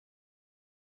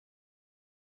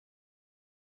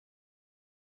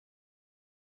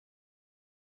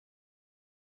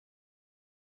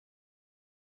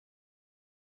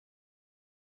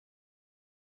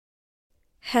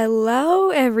Hello,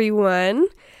 everyone.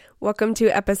 Welcome to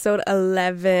episode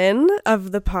 11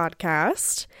 of the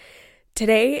podcast.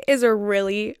 Today is a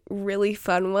really, really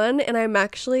fun one, and I'm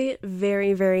actually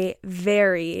very, very,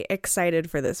 very excited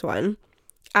for this one.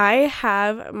 I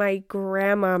have my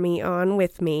grandmommy on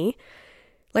with me.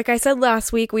 Like I said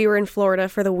last week, we were in Florida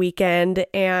for the weekend,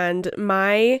 and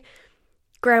my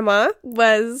grandma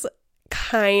was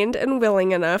kind and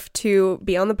willing enough to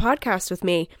be on the podcast with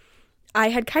me. I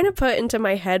had kind of put into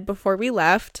my head before we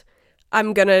left,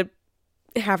 I'm gonna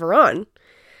have her on.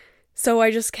 So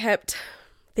I just kept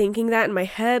thinking that in my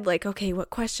head, like, okay, what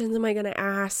questions am I gonna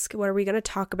ask? What are we gonna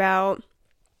talk about?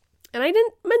 And I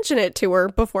didn't mention it to her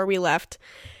before we left.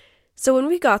 So when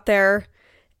we got there,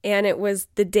 and it was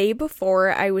the day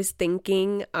before I was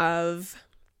thinking of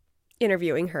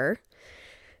interviewing her,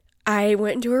 I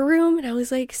went into her room and I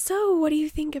was like, so what do you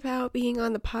think about being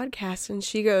on the podcast? And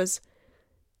she goes,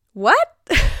 what?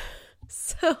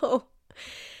 So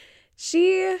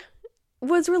she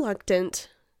was reluctant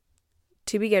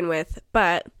to begin with,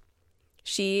 but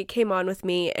she came on with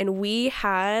me and we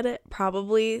had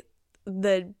probably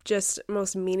the just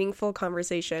most meaningful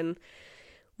conversation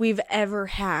we've ever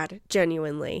had,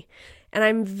 genuinely. And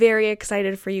I'm very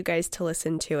excited for you guys to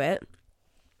listen to it.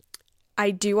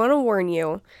 I do want to warn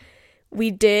you,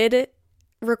 we did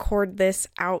record this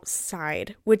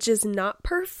outside, which is not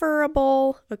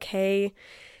preferable, okay?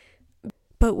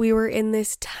 But we were in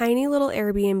this tiny little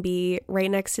Airbnb right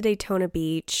next to Daytona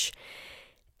Beach,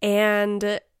 and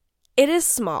it is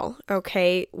small,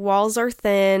 okay? Walls are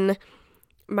thin.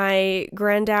 My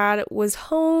granddad was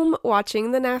home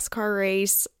watching the NASCAR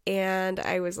race, and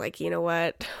I was like, you know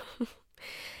what?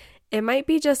 It might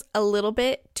be just a little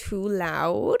bit too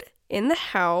loud in the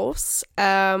house.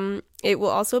 It will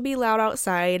also be loud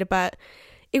outside, but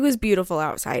it was beautiful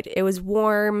outside. It was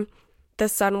warm. The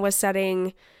sun was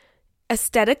setting.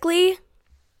 Aesthetically,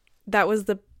 that was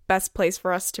the best place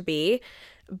for us to be,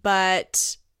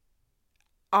 but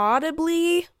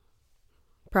audibly,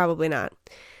 probably not.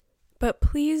 But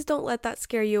please don't let that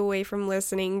scare you away from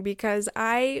listening, because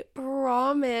I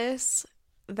promise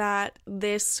that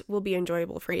this will be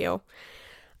enjoyable for you.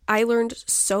 I learned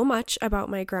so much about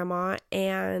my grandma,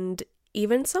 and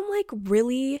even some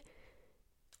really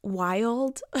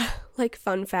wild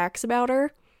fun facts about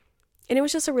her. And it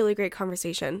was just a really great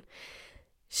conversation.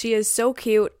 She is so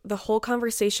cute. The whole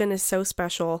conversation is so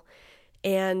special,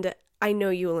 and I know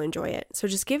you will enjoy it. So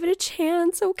just give it a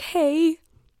chance, okay?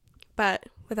 But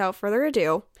without further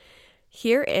ado,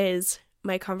 here is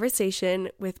my conversation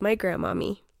with my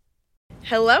grandmommy.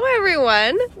 Hello,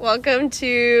 everyone. Welcome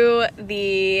to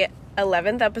the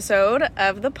 11th episode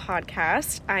of the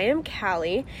podcast. I am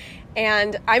Callie,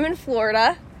 and I'm in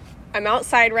Florida. I'm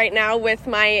outside right now with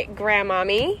my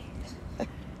grandmommy.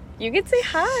 You can say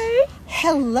hi.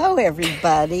 Hello,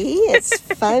 everybody. It's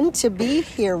fun to be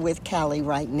here with Callie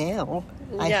right now.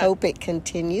 I hope it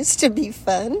continues to be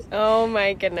fun. Oh,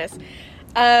 my goodness.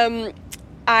 I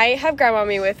have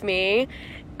grandmommy with me,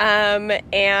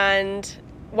 and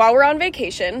while we're on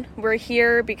vacation, we're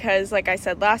here because, like I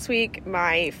said last week,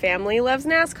 my family loves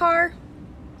NASCAR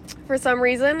for some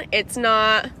reason. It's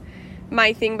not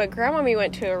my thing, but grandmommy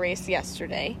went to a race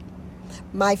yesterday.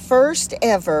 My first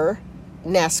ever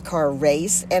NASCAR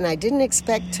race, and I didn't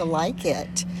expect to like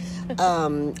it.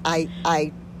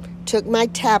 I took my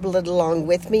tablet along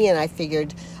with me, and I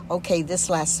figured, okay, this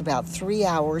lasts about 3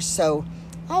 hours, so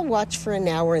I'll watch for an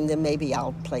hour, and then maybe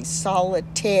I'll play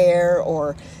solitaire,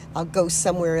 or I'll go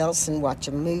somewhere else and watch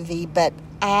a movie. But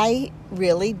I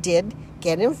really did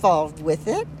get involved with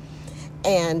it,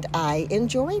 and I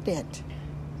enjoyed it.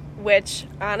 Which,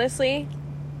 honestly,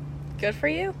 good for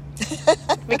you.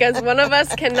 Because one of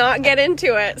us cannot get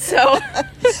into it, so.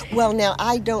 Well, now,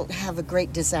 I don't have a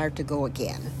great desire to go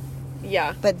again.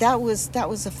 Yeah. But that was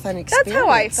a fun experience. That's how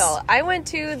I felt. I went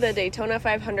to the Daytona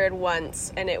 500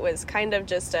 once, and it was kind of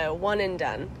just a one and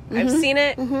done. Mm-hmm. I've seen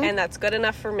it, and that's good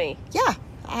enough for me. Yeah.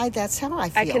 That's how I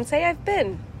feel. I can say I've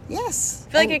been. Yes.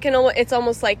 I feel like it's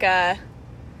almost like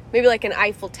maybe like an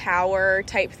Eiffel Tower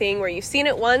type thing where you've seen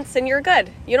it once and you're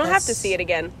good. You don't have to see it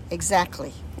again.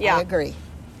 Exactly. Yeah. I agree.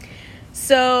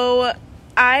 So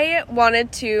I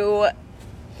wanted to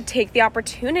take the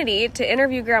opportunity to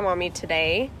interview grandmommy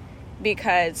today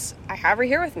because I have her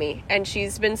here with me and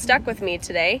she's been stuck with me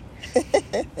today.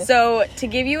 So to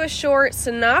give you a short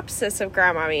synopsis of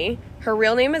grandmommy, her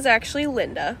real name is actually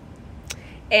Linda.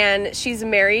 And she's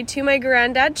married to my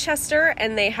granddad, Chester,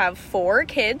 and they have 4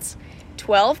 kids,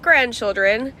 12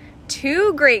 grandchildren,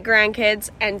 2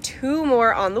 great-grandkids, and 2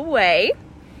 more on the way.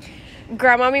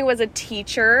 grandmommy was a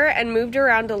teacher and moved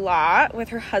around a lot with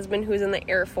her husband, who's in the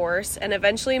Air Force, and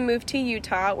eventually moved to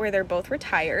Utah, where they're both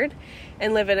retired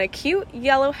and live in a cute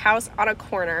yellow house on a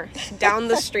corner down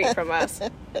the street from us.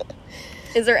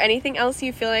 Is there anything else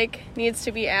you feel like needs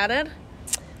to be added?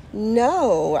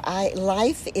 No,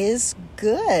 life is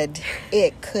good.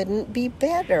 It couldn't be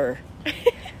better.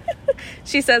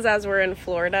 She says as we're in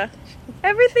Florida.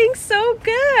 Everything's so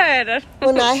good.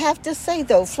 Well, I have to say,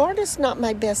 though, Florida's not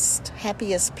my best,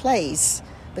 happiest place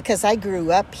because I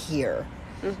grew up here.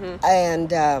 Mm-hmm.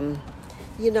 And,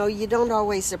 you don't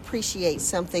always appreciate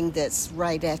something that's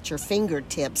right at your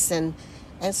fingertips. And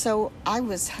so I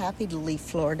was happy to leave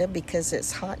Florida because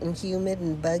it's hot and humid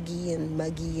and buggy and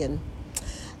muggy.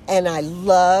 And I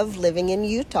love living in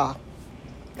Utah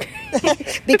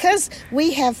because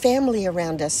we have family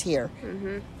around us here.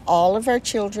 Mm-hmm. All of our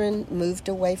children moved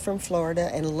away from Florida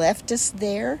and left us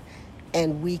there,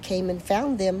 and we came and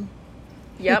found them.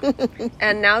 Yep.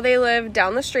 And now they live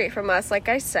down the street from us, like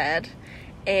I said.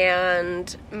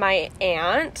 And my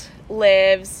aunt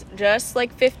lives just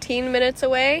like 15 minutes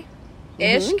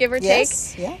away-ish, mm-hmm. give or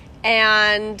take. Yeah.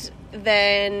 And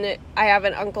then I have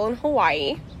an uncle in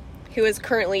Hawaii who is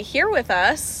currently here with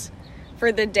us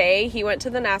for the day. He went to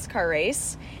the NASCAR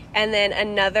race. And then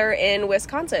another in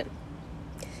Wisconsin.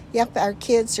 Yep, our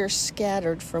kids are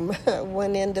scattered from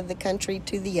one end of the country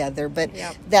to the other, but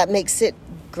that makes it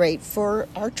great for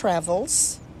our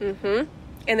travels. Mm-hmm.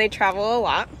 And they travel a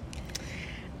lot.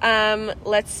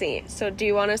 Let's see. So do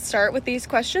you want to start with these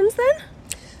questions then?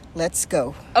 Let's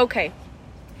go. Okay.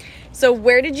 So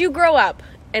where did you grow up,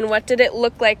 and what did it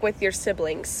look like with your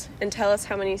siblings? And tell us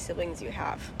how many siblings you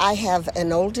have. I have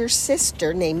an older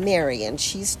sister named Marion.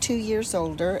 She's 2 years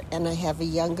older, and I have a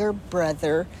younger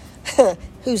brother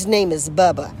whose name is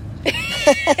Bubba.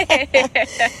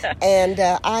 And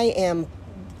I am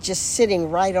just sitting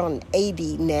right on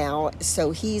 80 now, so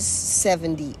he's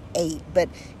 78, but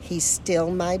he's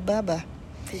still my Bubba.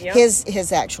 Yep.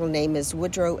 His actual name is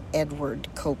Woodrow Edward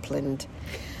Copeland.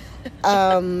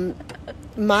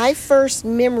 My first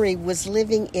memory was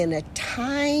living in a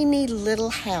tiny little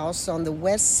house on the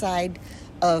west side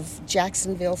of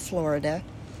Jacksonville, Florida,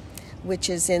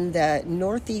 which is in the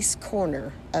northeast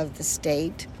corner of the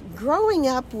state. Growing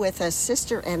up with a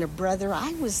sister and a brother,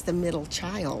 I was the middle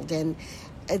child, and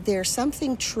there's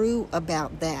something true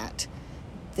about that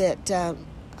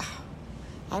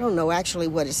I don't know actually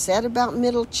what is said about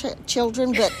middle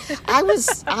children, but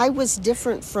I was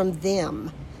different from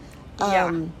them.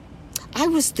 I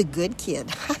was the good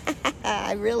kid.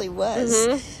 I really was.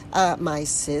 Mm-hmm. My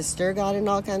sister got in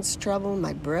all kinds of trouble.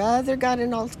 My brother got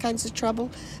in all kinds of trouble.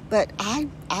 But I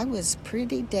was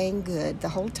pretty dang good the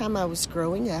whole time I was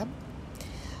growing up.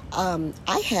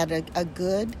 I had a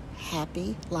good,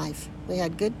 happy life. We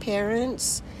had good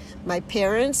parents. My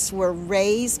parents were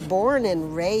born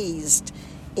and raised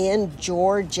in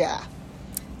Georgia.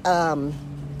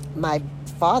 My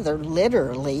father,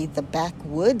 literally the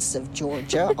backwoods of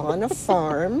Georgia on a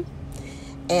farm.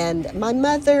 And my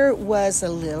mother was a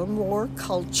little more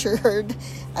cultured.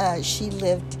 She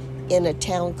lived in a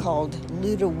town called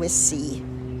Ludowici,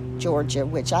 Georgia,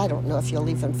 which I don't know if you'll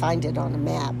even find it on a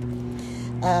map.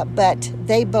 But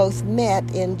they both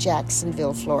met in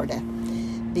Jacksonville, Florida,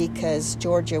 because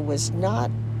Georgia was not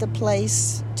the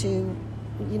place to,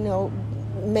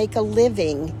 make a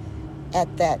living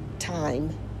at that time.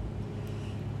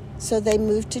 So they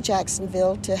moved to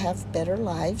Jacksonville to have better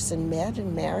lives and met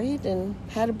and married and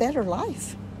had a better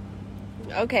life.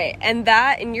 Okay, and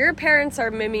your parents are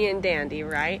Mimi and Dandy,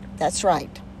 right? That's right.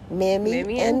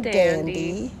 Mimi and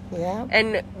Dandy. Yeah.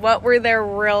 And what were their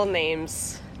real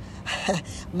names?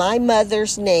 My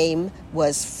mother's name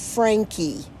was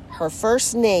Frankie. Her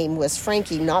first name was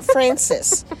Frankie, not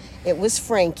Francis. It was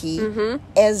Frankie. Mm-hmm.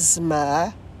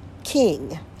 Esma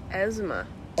King. Esma,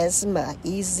 Ezma,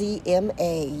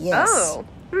 yes. Oh.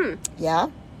 Yeah.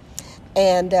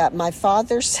 And my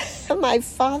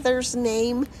father's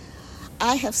name,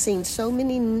 I have seen so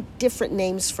many different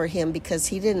names for him because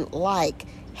he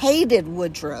hated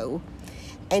Woodrow,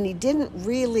 and he didn't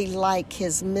really like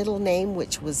his middle name,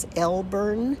 which was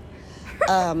Elburn.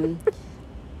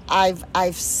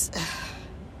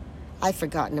 I've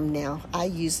forgotten him now. I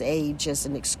use age as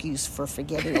an excuse for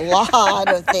forgetting a lot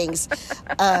of things.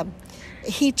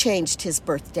 He changed his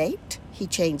birth date. He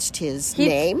changed his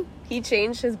name. He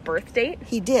changed his birth date?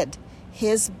 He did.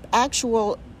 His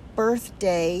actual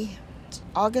birthday,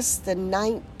 August the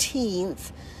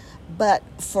 19th, but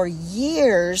for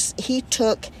years he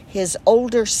took his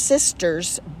older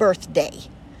sister's birthday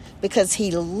because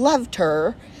he loved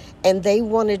her and they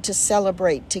wanted to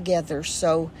celebrate together.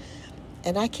 So,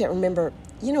 and I can't remember,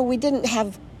 we didn't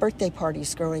have birthday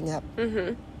parties growing up.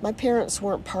 Mm-hmm. My parents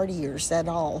weren't partiers at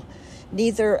all.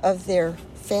 Neither of their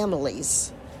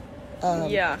families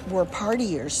were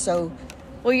partiers. So,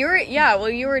 well,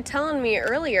 you were telling me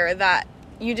earlier that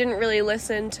you didn't really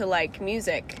listen to like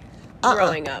music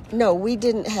growing up. No, we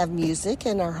didn't have music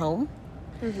in our home.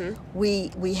 Mm-hmm.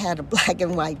 We had a black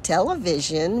and white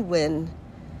television when,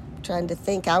 I'm trying to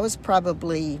think, I was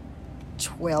probably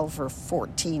 12 or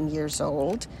 14 years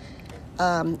old,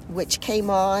 which came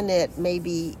on at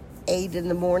maybe 8 in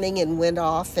the morning and went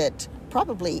off at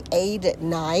probably 8 at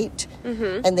night.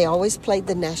 Mm-hmm. And they always played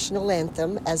the national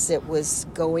anthem as it was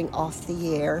going off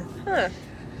the air. Huh.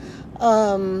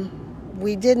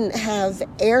 We didn't have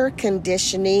air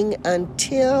conditioning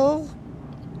until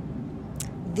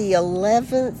the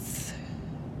 11th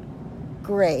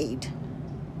grade.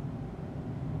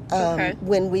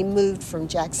 When we moved from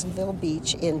Jacksonville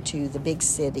Beach into the big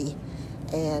city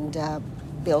and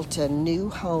built a new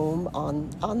home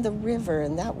on the river,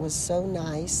 and that was so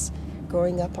nice,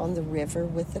 growing up on the river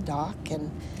with the dock.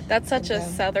 And that's such a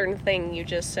southern thing you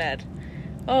just said.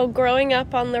 Oh, growing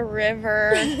up on the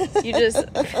river. You just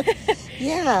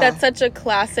yeah. That's such a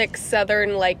classic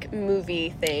southern like movie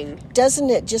thing.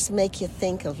 Doesn't it just make you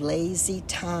think of lazy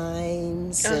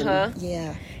times? And,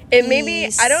 yeah. It made me,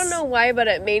 I don't know why, but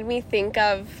it made me think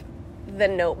of The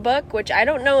Notebook, which I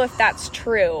don't know if that's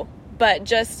true, but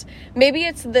just maybe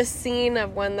it's the scene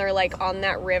of when they're like on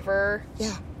that river.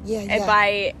 Yeah.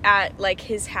 At like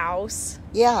his house.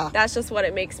 Yeah. That's just what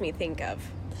it makes me think of.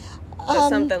 Just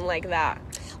something like that.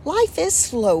 Life is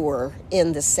slower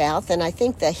in the South, and I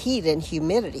think the heat and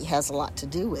humidity has a lot to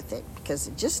do with it because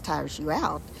it just tires you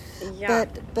out. Yeah.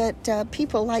 But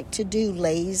people like to do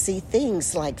lazy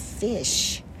things like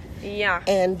fish. Yeah.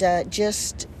 And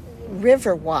just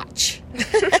river watch.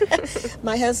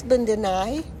 My husband and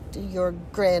I, your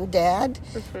granddad,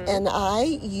 and I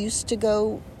used to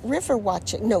go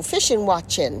fishing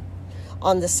watching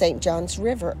on the St. Johns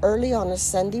River early on a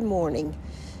Sunday morning.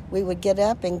 We would get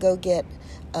up and go get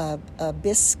a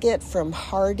biscuit from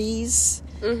Hardee's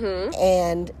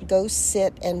and go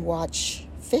sit and watch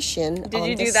fishing. Did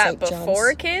you do that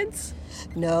before kids?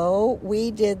 No,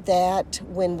 we did that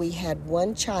when we had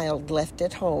one child left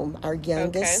at home, our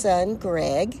youngest son,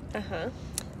 Greg.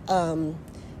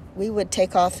 We would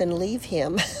take off and leave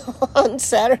him on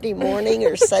Saturday morning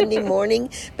or Sunday morning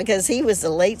because he was a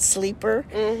late sleeper.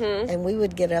 And we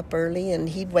would get up early and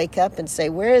he'd wake up and say,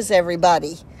 "Where is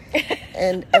everybody?"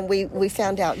 and we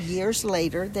found out years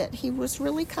later that he was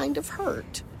really kind of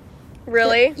hurt.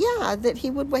 Really? That he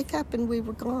would wake up and we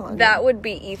were gone. That would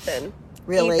be Ethan.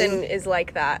 Really? Ethan is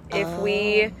like that.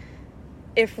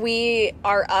 If we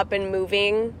are up and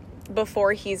moving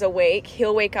before he's awake,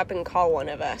 he'll wake up and call one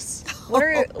of us.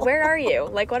 Where are you?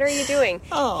 Like, what are you doing?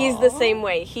 Aww. He's the same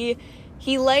way.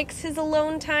 He likes his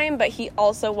alone time, but he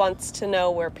also wants to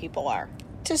know where people are.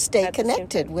 To stay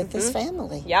connected with his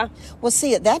family. Yeah. Well,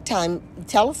 see, at that time,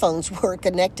 telephones were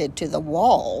connected to the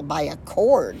wall by a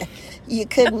cord. You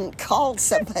couldn't call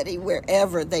somebody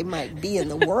wherever they might be in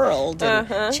the world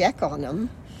and check on them.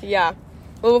 Yeah.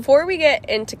 Well, before we get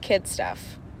into kid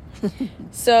stuff,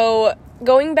 so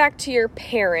going back to your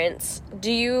parents,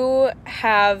 do you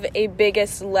have a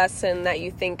biggest lesson that you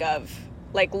think of,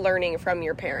 like learning from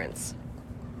your parents?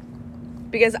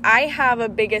 Because I have a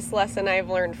biggest lesson I've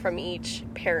learned from each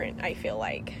parent, I feel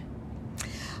like.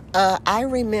 I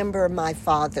remember my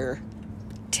father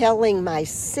telling my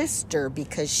sister,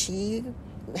 because she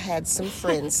had some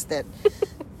friends that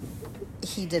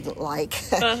he didn't like.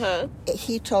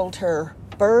 He told her,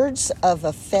 "Birds of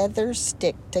a feather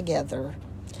stick together."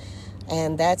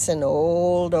 And that's an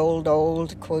old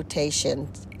quotation.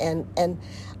 And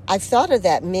I've thought of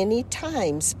that many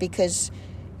times because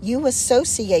you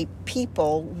associate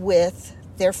people with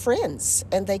their friends,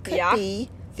 and they could be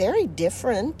very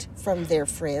different from their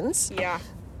friends. Yeah.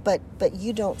 But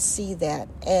you don't see that.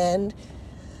 And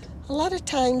a lot of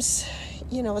times,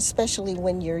 especially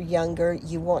when you're younger,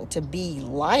 you want to be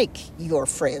like your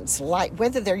friends, like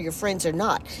whether they're your friends or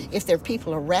not. If they're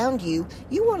people around you,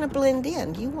 you want to blend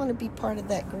in. You want to be part of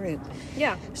that group.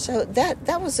 Yeah. So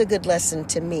that was a good lesson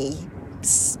to me.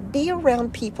 Be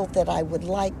around people that I would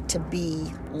like to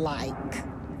be like.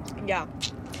 Yeah.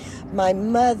 My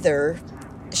mother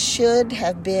should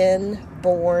have been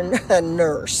born a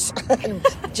nurse.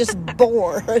 Just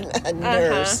born a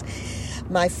nurse.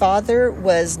 My father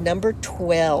was number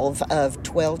 12 of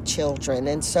 12 children,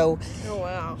 and so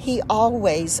he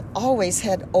always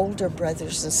had older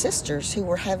brothers and sisters who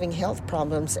were having health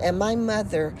problems, and my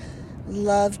mother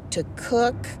loved to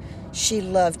cook. She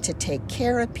loved to take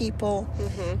care of people.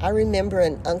 I remember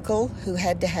an uncle who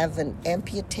had to have an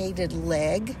amputated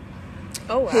leg.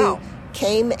 Oh, wow. Who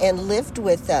came and lived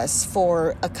with us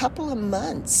for a couple of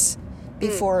months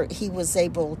before he was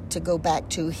able to go back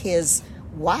to his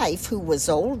wife, who was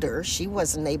older. She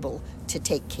wasn't able to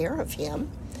take care of him.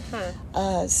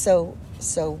 So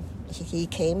he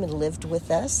came and lived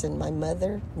with us, and my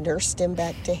mother nursed him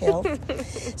back to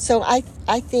health. So I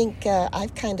think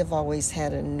I've kind of always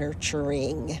had a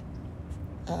nurturing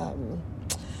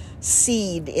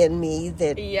seed in me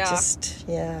that just,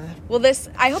 Well,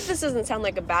 I hope this doesn't sound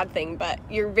like a bad thing, but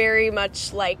you're very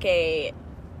much like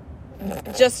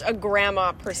just a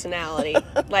grandma personality.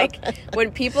 Like,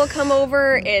 when people come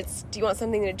over, it's, do you want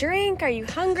something to drink? Are you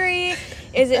hungry?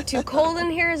 Is it too cold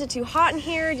in here? Is it too hot in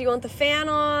here? Do you want the fan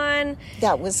on?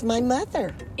 That was my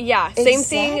mother. Yeah, same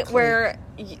thing where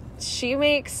she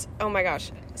makes, oh my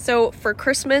gosh. So for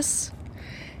Christmas,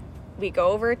 we go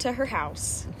over to her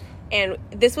house, and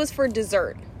this was for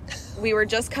dessert. We were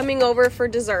just coming over for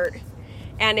dessert,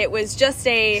 and it was just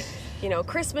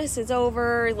Christmas is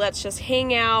over, let's just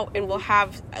hang out, and we'll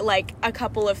have, like, a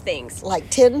couple of things. Like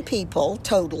 10 people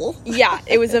total. Yeah,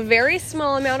 it was a very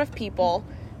small amount of people,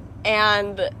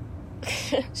 and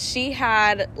she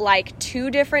had, like, 2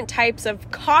 different types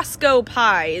of Costco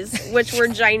pies, which were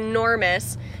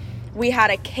ginormous. We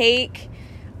had a cake.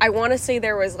 I want to say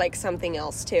there was, like, something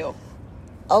else, too.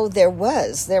 Oh, there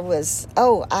was,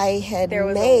 I had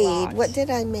made, what did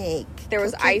I make? There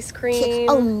was ice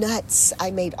cream. Nuts.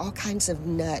 I made all kinds of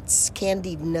nuts,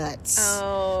 candied nuts.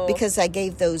 Oh. Because I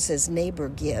gave those as neighbor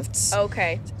gifts.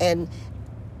 Okay.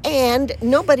 And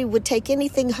nobody would take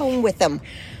anything home with them.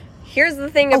 Here's the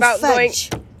thing about fudge.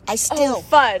 fudge. I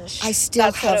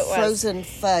still have frozen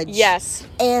fudge. Yes.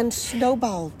 And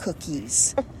snowball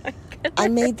cookies. I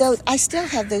made those. I still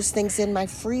have those things in my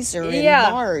freezer in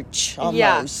March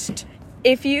almost. Yeah.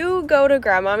 If you go to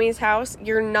grandmommy's house,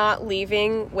 you're not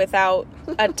leaving without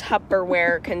a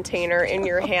Tupperware container in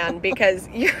your hand, because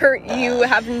you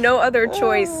have no other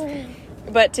choice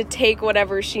but to take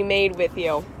whatever she made with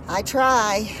you. I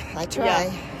try.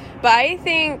 Yeah. But I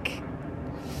think,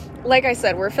 like I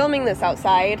said, we're filming this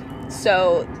outside,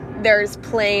 so there's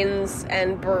planes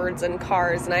and birds and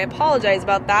cars, and I apologize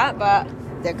about that, but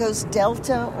there goes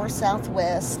Delta or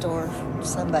Southwest or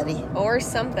somebody. Or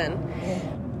something. Yeah.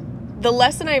 The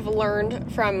lesson I've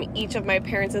learned from each of my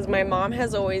parents is my mom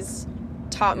has always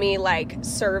taught me, like,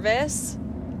 service.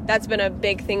 That's been a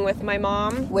big thing with my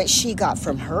mom. Which she got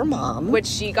from her mom.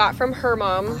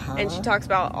 And she talks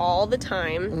about all the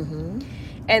time. Mm-hmm.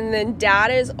 And then Dad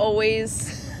is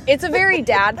always, it's a very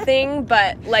dad thing,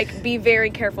 but, like, be very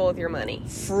careful with your money.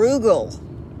 Frugal.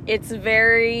 It's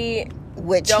very...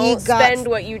 Which don't spend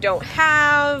what you don't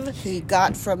have. He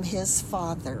got from his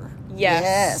father.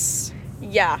 Yes.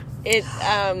 Yeah. It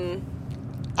that's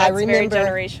very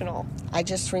generational. I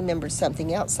just remembered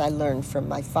something else I learned from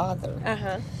my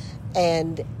father.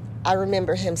 And I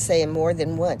remember him saying more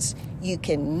than once, you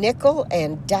can nickel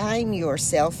and dime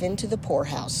yourself into the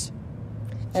poorhouse.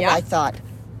 And I thought,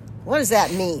 what does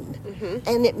that mean?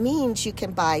 And it means you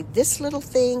can buy this little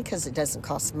thing because it doesn't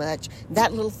cost much,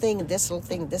 that little thing, and this little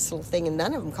thing, this little thing, and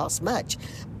none of them cost much.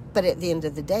 But at the end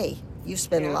of the day, you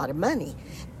spend a lot of money,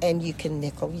 and you can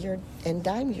nickel and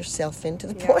dime yourself into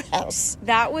the poorhouse.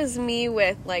 That was me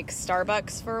with, like,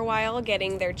 Starbucks for a while,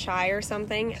 getting their chai or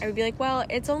something. I would be like, well,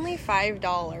 it's only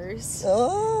 $5.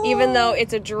 Oh. Even though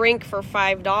it's a drink for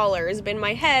 $5. But in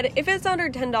my head, if it's under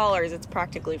 $10, it's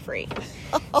practically free.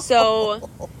 So...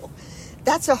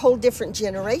 That's a whole different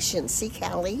generation. See,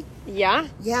 Callie? Yeah?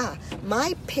 Yeah.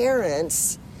 My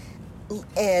parents,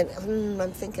 and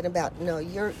I'm thinking about, no,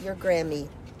 your Grammy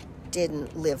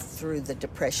didn't live through the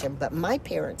Depression, but my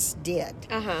parents did.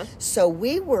 So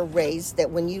we were raised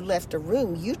that when you left a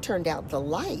room, you turned out the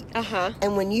light.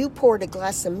 And when you poured a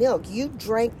glass of milk, you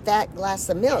drank that glass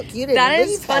of milk. You didn't That leave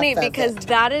is funny half of because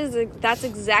it. that's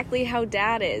exactly how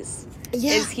Dad is.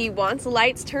 Yeah. Is he wants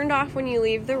lights turned off when you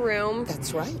leave the room.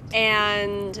 That's right.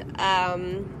 And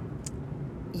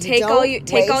take all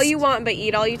you want, but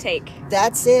eat all you take.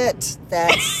 That's it.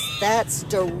 That's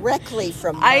directly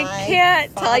from I my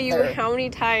can't father. tell you how many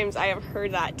times I have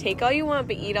heard that. Take all you want,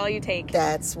 but eat all you take.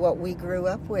 That's what we grew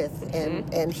up with,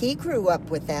 and he grew up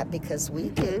with that because we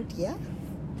did. Yeah.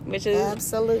 Which is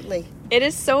absolutely. It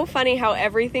is so funny how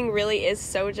everything really is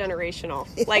so generational.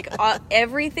 Like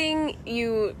everything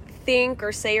you think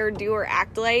or say or do or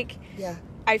act like,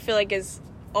 I feel like is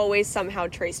always somehow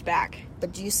traced back.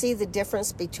 But do you see the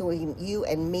difference between you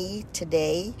and me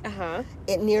today? Uh-huh.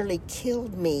 It nearly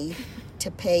killed me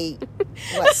to pay,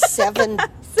 what, $7?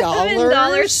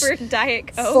 $7 for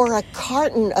Diet Coke. For a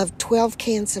carton of 12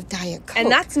 cans of Diet Coke.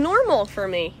 And that's normal for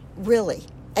me. Really.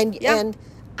 And Yeah. and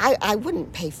I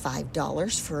wouldn't pay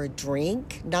 $5 for a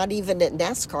drink, not even at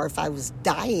NASCAR if I was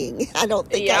dying. I don't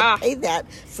think Yeah. I'd pay that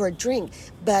for a drink.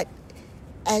 But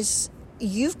as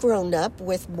you've grown up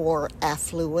with more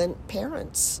affluent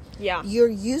parents, Yeah. you're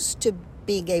used to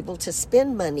being able to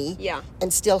spend money Yeah.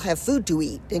 and still have food to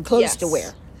eat and clothes to Yes.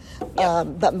 wear.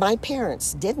 Yep. But my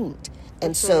parents didn't.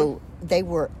 And so they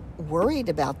were worried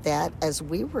about that as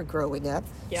we were growing up.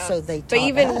 Yeah. So they taught But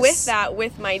even us. with that,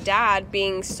 with my dad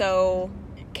being so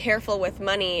careful with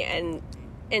money and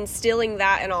instilling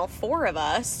that in all four of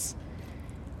us,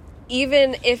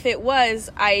 even if it was,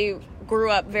 I grew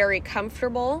up very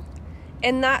comfortable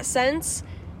in that sense.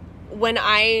 When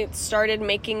I started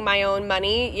making my own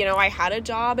money, you know, I had a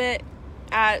job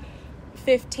at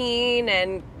 15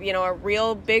 and, you know, a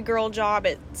real big girl job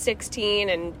at 16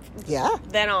 and Yeah.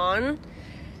 then on.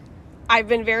 I've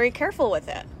been very careful with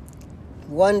it.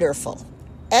 Wonderful.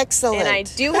 Excellent. And I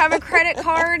do have a credit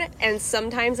card, and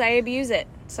sometimes I abuse it.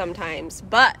 Sometimes,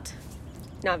 but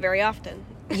not very often.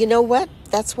 You know what?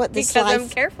 That's what this Because I'm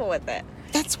life. careful with it.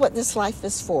 That's what this life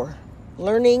is for.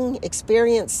 Learning,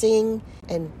 experiencing,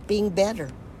 and being better.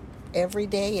 Every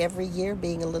day, every year,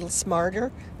 being a little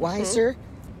smarter, wiser,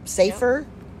 safer.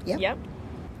 Yep.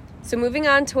 So moving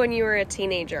on to when you were a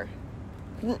teenager.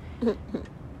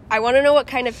 I want to know what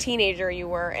kind of teenager you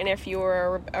were and if you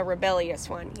were a rebellious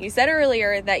one. You said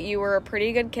earlier that you were a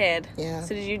pretty good kid. Yeah.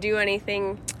 So did you do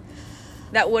anything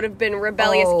that would have been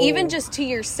rebellious, even just to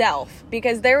yourself?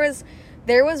 Because there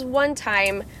was one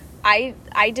time I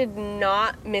did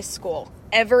not miss school.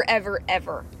 Ever.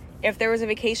 If there was a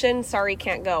vacation, sorry,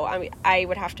 can't go. I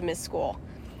would have to miss school.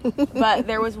 But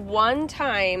there was one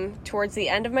time towards the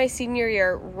end of my senior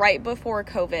year, right before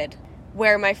COVID,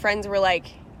 where my friends were like,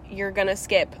 you're going to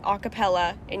skip a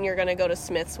cappella and you're going to go to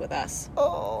Smith's with us.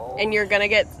 Oh. And you're going to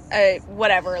get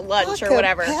lunch or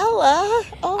whatever. Acapella?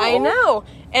 Oh. I know.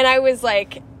 And I was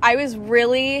like, I was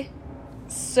really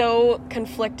so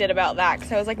conflicted about that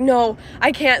because I was like, no,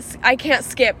 I can't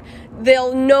skip.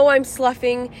 They'll know I'm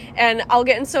sloughing and I'll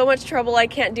get in so much trouble I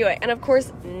can't do it. And of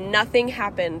course, nothing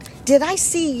happened. Did I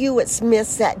see you at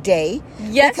Smith's that day?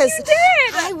 Yes, because you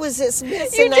did. I was at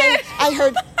Smith's You and did. I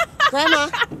heard,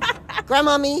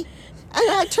 grandmommy. And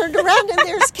I turned around and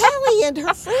there's Callie and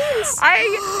her friends.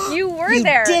 You were You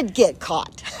there. did get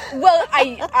caught. Well,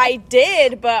 I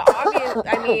did, but obviously,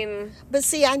 I mean, But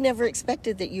see, I never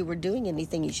expected that you were doing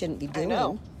anything you shouldn't be doing.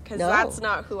 know, 'cause that's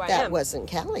not who I That am. wasn't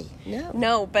Callie. No.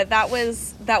 no, but that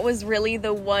was really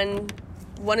the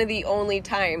one of the only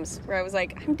times where I was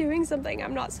like, I'm doing something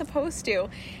I'm not supposed to.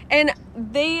 And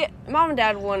mom and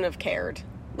dad wouldn't have cared.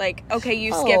 Like, okay,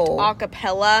 you skipped a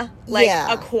cappella, like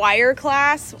Yeah. a choir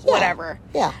class, whatever.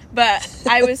 Yeah. But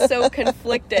I was so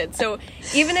conflicted. So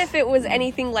even if it was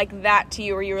anything like that to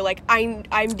you, where you were like, I'm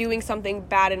doing something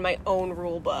bad in my own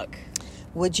rule book.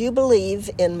 Would you believe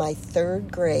in my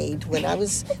third grade, when I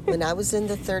was in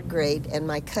the third grade, and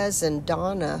my cousin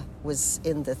Donna was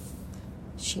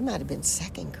she might have been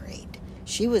second grade.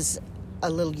 She was a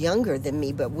little younger than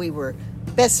me, but we were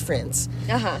best friends.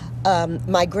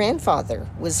 My grandfather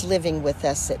was living with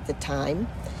us at the time,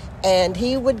 and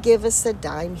he would give us a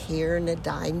dime here and a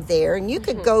dime there, and you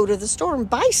could go to the store and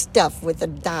buy stuff with a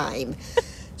dime.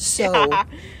 So,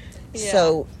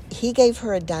 so he gave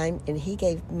her a dime, and he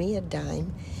gave me a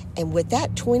dime, and with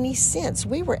that 20 cents,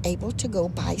 we were able to go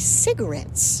buy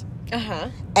cigarettes.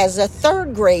 As a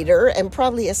third grader and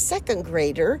probably a second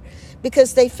grader,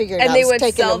 because they figured And I they was would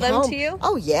taking sell them them home. to you?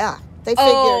 Oh yeah, they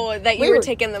figured That you were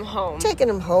taking them home. taking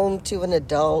them home to an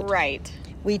adult. Right.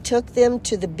 We took them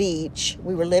to the beach.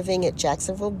 We were living at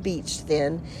Jacksonville Beach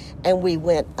then, and we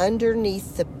went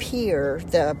underneath the pier,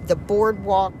 the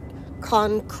boardwalk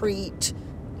concrete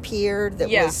pier that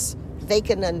was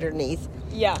vacant underneath.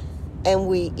 Yeah. And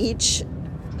we each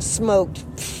smoked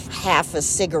half a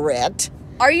cigarette.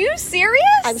 Are you serious?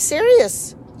 I'm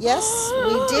serious. Yes,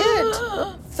 we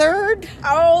did. Third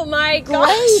Oh my gosh.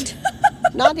 grade.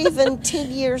 Not even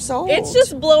 10 years old. It's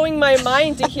just blowing my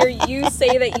mind to hear you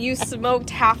say that you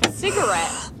smoked half a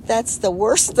cigarette. That's the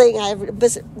worst thing I ever...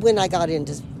 But when I got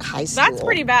into high school... That's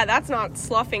pretty bad. That's not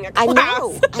sloughing a I class.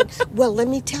 know. Well, let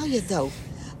me tell you, though.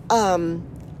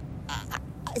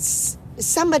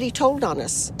 Somebody told on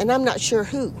us, and I'm not sure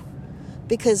who.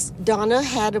 Because Donna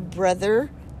had a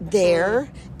brother there,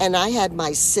 and I had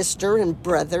my sister and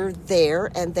brother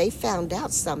there, and they found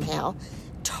out somehow,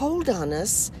 told on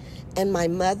us, and my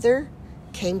mother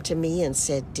came to me and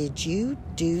said, "Did you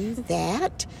do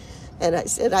that?" And I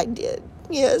said, "I did."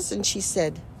 Yes. And she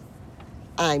said,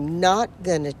 I'm not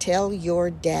going to tell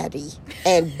your daddy.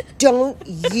 And don't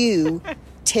you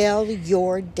tell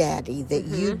your daddy that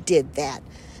you did that.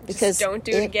 Because just don't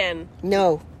do it again.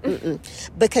 No.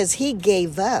 Because he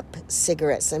gave up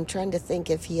cigarettes. I'm trying to think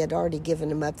if he had already given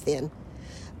them up then.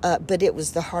 But it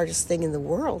was the hardest thing in the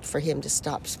world for him to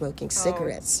stop smoking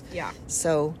cigarettes. Yeah.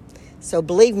 So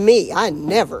believe me, I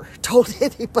never told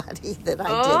anybody that I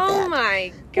did that. Oh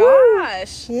my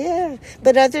gosh. Woo! Yeah.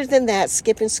 But other than that,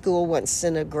 skipping school once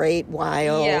in a great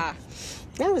while. Yeah.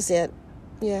 That was it.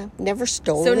 Yeah. Never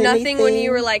stole So nothing anything. when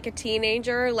you were like a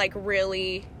teenager, like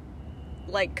really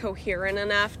like coherent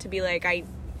enough to be like, I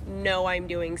know I'm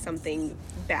doing something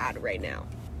bad right now.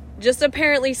 Just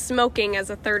apparently smoking as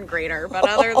a third grader, but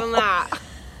other than that.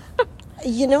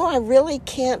 I really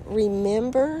can't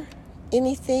remember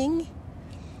anything.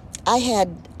 I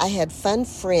had fun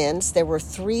friends. There were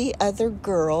 3 other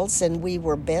girls, and we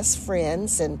were best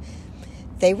friends, and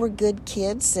they were good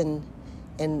kids, and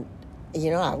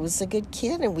I was a good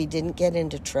kid, and we didn't get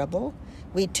into trouble.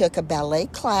 We took a ballet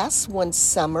class one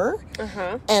summer,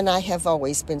 and I have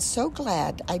always been so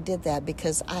glad I did that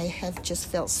because I have just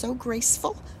felt so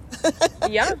graceful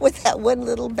with that one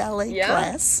little ballet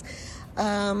class.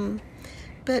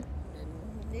 But,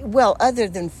 well, other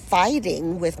than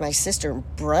fighting with my sister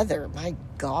and brother, my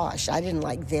gosh, I didn't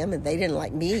like them and they didn't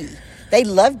like me. They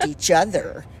loved each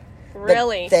other.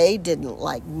 Really? But they didn't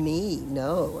like me,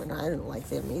 no, and I didn't like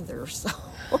them either, so...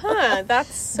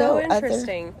 That's so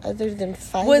interesting. Other than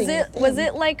fighting. Was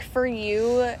it like for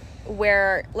you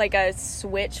where like a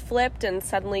switch flipped and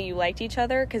suddenly you liked each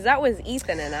other? Because that was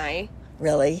Ethan and I.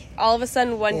 Really? All of a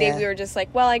sudden one day we were just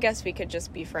like, well, I guess we could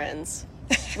just be friends.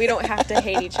 We don't have to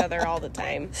hate each other all the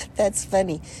time. That's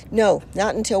funny. No,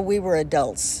 not until we were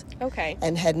adults. Okay.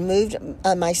 And had moved,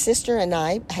 my sister and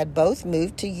I had both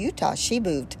moved to Utah. She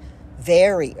moved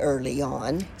very early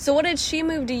on. So what did she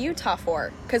move to Utah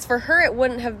for? Because for her, it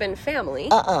wouldn't have been family.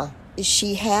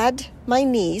 She had my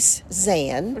niece,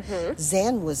 Zan.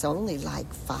 Zan was only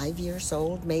like 5 years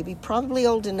old, maybe, probably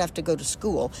old enough to go to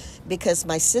school, because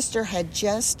my sister had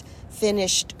just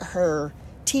finished her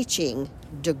teaching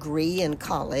degree in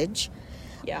college.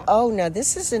 Yeah. Oh, now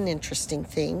this is an interesting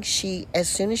thing. As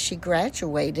soon as she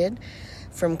graduated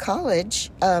from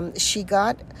college, she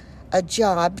got a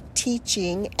job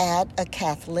teaching at a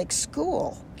Catholic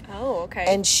school. Oh, okay.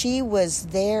 And she was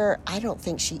there, I don't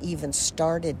think she even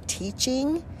started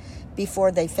teaching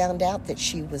before they found out that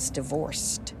she was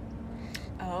divorced.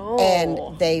 Oh.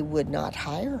 And they would not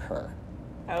hire her.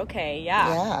 Okay,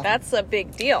 yeah. That's a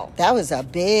big deal. That was a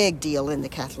big deal in the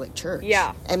Catholic Church.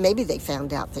 Yeah. And maybe they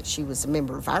found out that she was a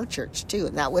member of our church, too,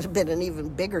 and that would have been an even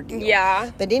bigger deal.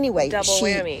 Yeah. But anyway, double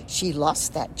whammy. She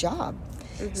lost that job.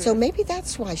 So maybe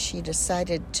that's why she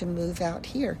decided to move out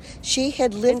here. She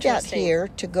had lived out here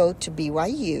to go to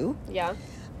BYU. Yeah.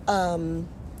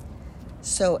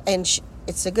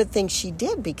 It's a good thing she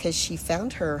did because she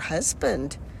found her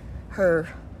husband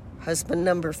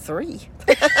number 3,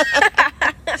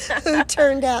 who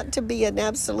turned out to be an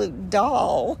absolute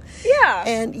doll. Yeah.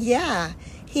 And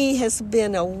he has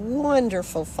been a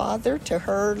wonderful father to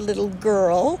her little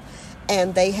girl.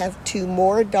 And they have 2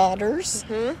 more daughters.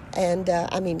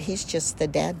 And, he's just the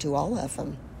dad to all of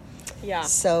them. Yeah.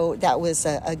 So that was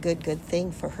a good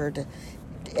thing for her to...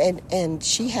 And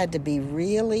she had to be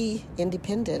really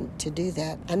independent to do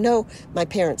that. I know my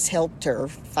parents helped her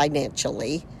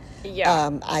financially. Yeah.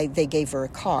 They gave her a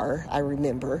car, I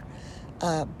remember.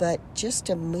 But just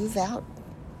to move out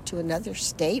to another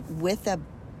state with a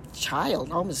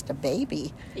child, almost a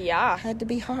baby... Yeah. Had to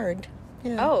be hard.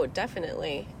 Yeah. Oh,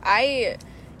 definitely.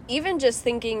 Even just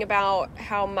thinking about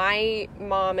how my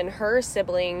mom and her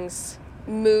siblings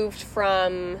moved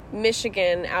from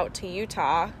Michigan out to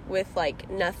Utah with, like,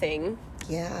 nothing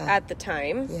at the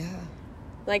time. Yeah.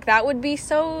 Like, that would be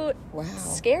so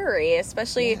scary,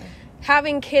 especially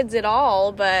having kids at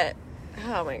all, but,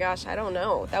 oh my gosh, I don't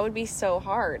know. That would be so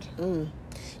hard.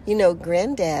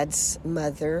 Granddad's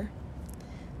mother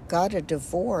got a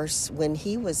divorce when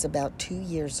he was about 2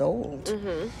 years old.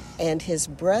 And his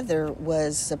brother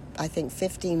was, I think,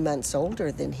 15 months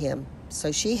older than him.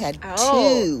 So she had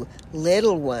 2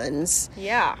 little ones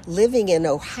living in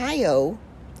Ohio.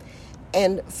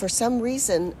 And for some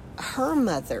reason, her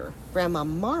mother, Grandma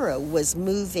Mara, was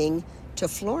moving to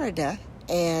Florida.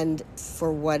 And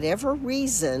for whatever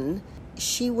reason,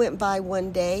 she went by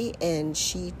one day and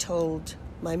she told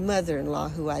my mother-in-law,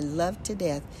 who I love to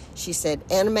death, she said,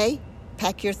 "Anna Mae,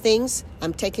 pack your things.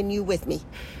 I'm taking you with me."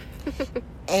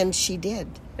 And she did.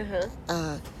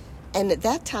 And at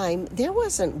that time, there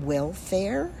wasn't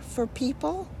welfare for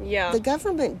people. Yeah. The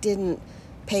government didn't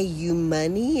pay you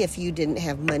money if you didn't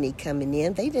have money coming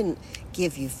in. They didn't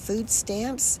give you food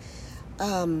stamps.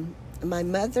 My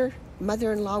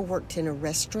mother-in-law worked in a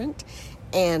restaurant,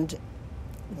 and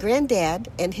Granddad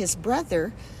and his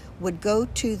brother would go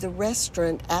to the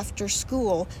restaurant after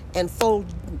school and fold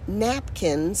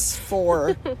napkins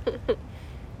for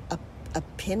a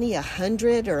penny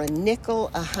 100 or a nickel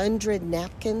 100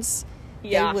 napkins.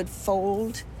 Yeah. They would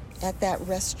fold at that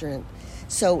restaurant.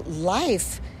 So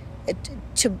life,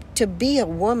 to be a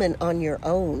woman on your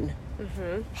own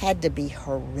had to be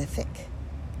horrific.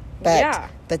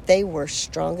 But they were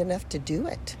strong enough to do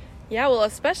it. Yeah, well,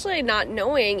 especially not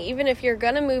knowing, even if you're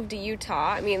going to move to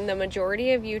Utah, I mean, the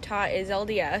majority of Utah is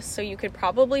LDS, so you could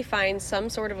probably find some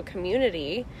sort of a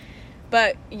community,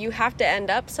 but you have to end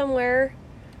up somewhere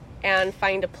and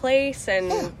find a place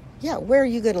and... Yeah, where are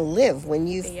you going to live when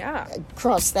you've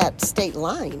crossed that state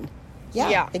line?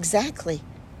 Yeah, exactly.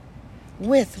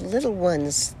 With little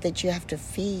ones that you have to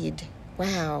feed.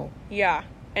 Wow. Yeah,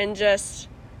 and just...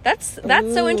 That's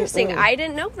so interesting. I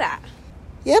didn't know that.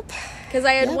 Yep. Because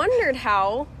I had wondered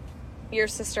how your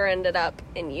sister ended up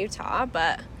in Utah,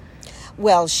 but...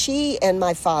 Well, she and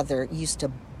my father used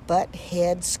to butt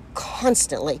heads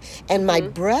constantly. And my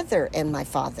brother and my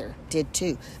father did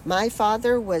too. My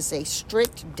father was a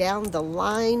strict down the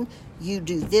line, you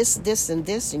do this, this, and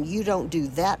this, and you don't do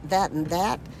that, that, and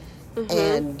that.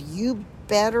 And you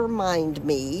better mind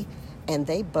me. And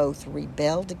they both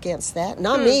rebelled against that.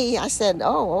 Not me. I said,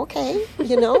 oh, okay,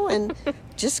 and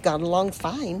just got along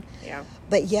fine. Yeah.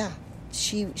 But yeah,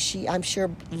 she I'm sure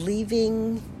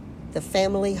leaving the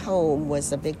family home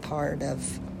was a big part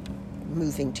of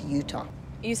moving to Utah.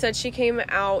 You said she came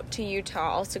out to Utah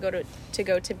also to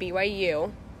go to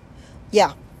BYU.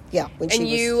 Yeah. And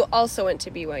you also went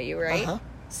to BYU, right? Uh-huh.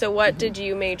 So what did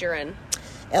you major in?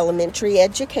 Elementary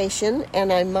education,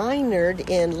 and I minored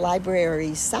in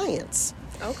library science.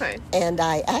 Okay. And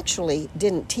I actually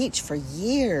didn't teach for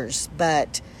years,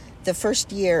 but the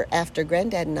first year after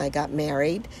Granddad and I got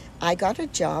married, I got a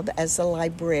job as a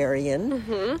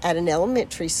librarian at an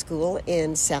elementary school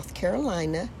in South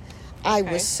Carolina. I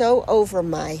was so over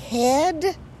my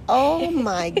head. Oh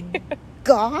my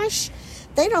gosh.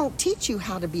 They don't teach you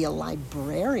how to be a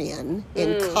librarian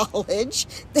in college.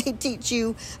 They teach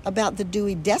you about the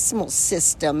Dewey Decimal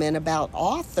System and about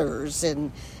authors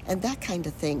and that kind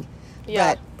of thing.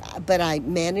 Yeah. But I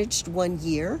managed 1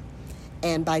 year,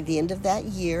 and by the end of that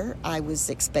year, I was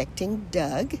expecting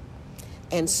Doug.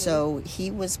 And so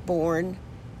he was born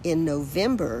in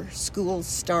November. School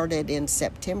started in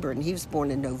September, and he was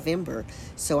born in November.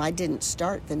 So I didn't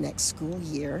start the next school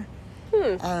year.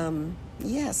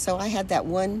 So I had that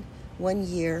one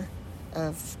year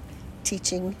of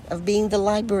teaching, of being the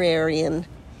librarian.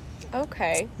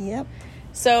 Okay. Yep.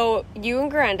 So you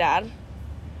and Granddad.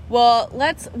 Well,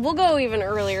 we'll go even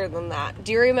earlier than that.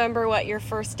 Do you remember what your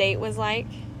first date was like?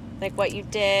 Like what you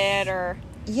did, or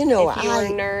if you were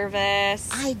nervous?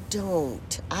 I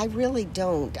don't. I really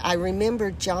don't. I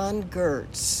remember John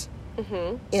Gertz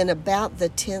in about the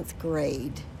 10th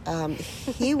grade.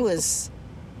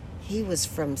 He was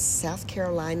from South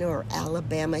Carolina or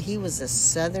Alabama. He was a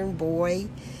Southern boy,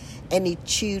 and he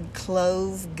chewed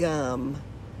clove gum.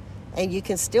 And you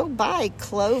can still buy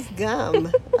clove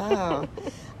gum.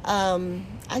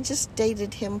 I just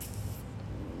dated him,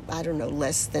 I don't know,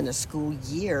 less than a school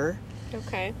year.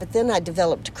 Okay. But then I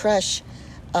developed a crush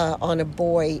on a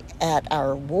boy at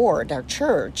our ward, our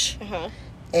church.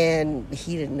 And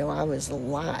he didn't know I was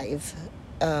alive.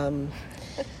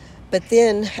 But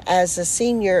then, as a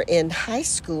senior in high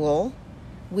school,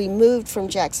 we moved from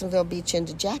Jacksonville Beach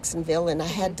into Jacksonville, and I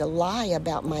had to lie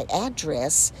about my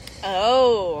address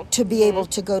to be able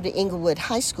to go to Inglewood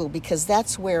High School, because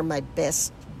that's where my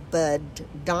best bud,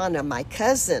 Donna, my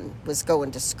cousin, was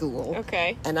going to school.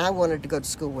 Okay. And I wanted to go to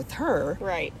school with her.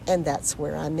 Right. And that's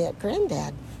where I met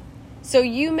Granddad. So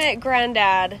you met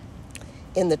Granddad...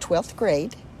 in the 12th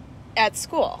grade. At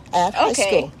school? At high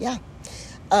school, yeah.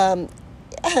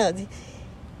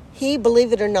 He,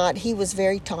 believe it or not, he was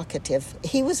very talkative.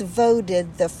 He was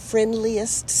voted the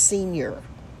friendliest senior.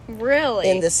 Really?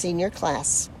 In the senior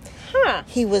class. Huh.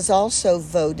 He was also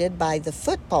voted by the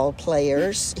football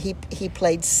players. He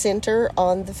played center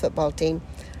on the football team.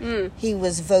 He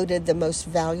was voted the most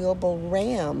valuable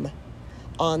ram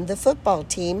on the football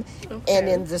team. Okay. And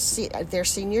in their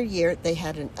senior year, they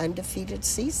had an undefeated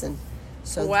season.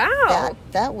 So wow.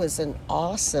 That was an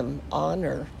awesome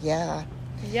honor. Yeah.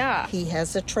 Yeah. He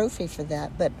has a trophy for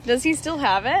that. But does he still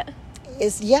have it?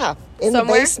 In somewhere? The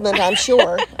basement, I'm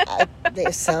sure.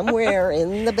 Somewhere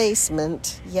in the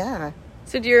basement. Yeah.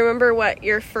 So do you remember what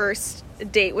your first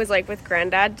date was like with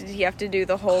Granddad? Did he have to do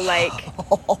the whole, like,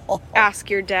 ask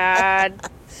your dad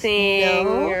thing?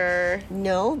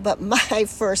 No, but my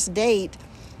first date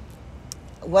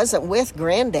wasn't with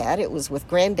Granddad. It was with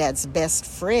Granddad's best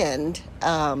friend.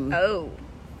 Hoy.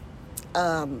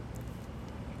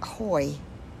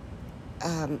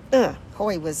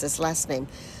 Hoy was his last name.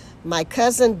 My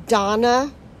cousin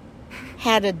Donna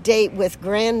had a date with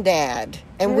Granddad,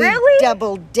 and we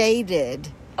double dated.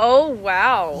 Oh,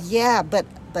 wow. Yeah, but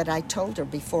I told her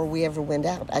before we ever went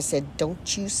out, I said,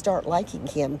 don't you start liking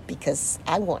him because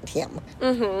I want him.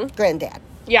 Mm-hmm. Granddad.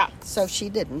 Yeah. So she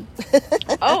didn't.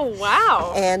 Oh,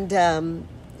 wow. And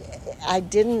I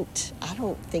don't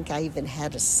think I even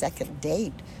had a second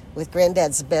date with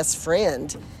Granddad's best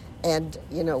friend. And,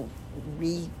 you know,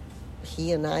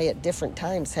 he and I at different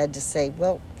times had to say,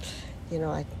 well, you know,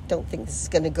 I don't think this is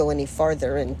going to go any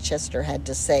farther. And Chester had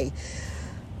to say,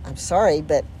 I'm sorry,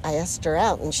 but I asked her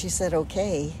out, and she said,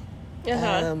 okay.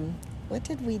 Uh-huh. What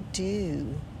did we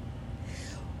do?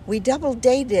 We double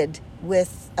dated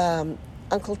with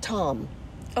Uncle Tom.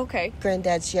 Okay.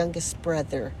 Granddad's youngest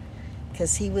brother,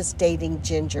 because he was dating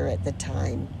Ginger at the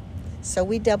time. So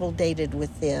we double dated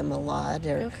with them a lot.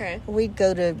 Okay. We'd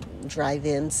go to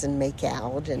drive-ins and make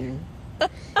out, and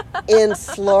in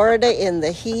Florida in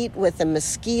the heat with the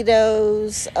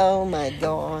mosquitoes. Oh my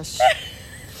gosh.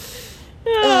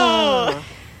 Oh,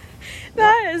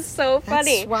 that is so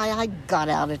funny. That's why I got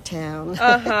out of town.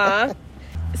 Uh-huh.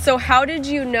 So how did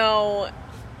you know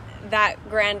that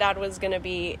Granddad was going to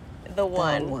be the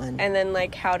one? And then,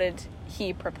 like, how did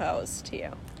he propose to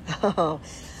you? Oh,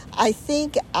 I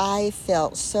think I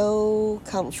felt so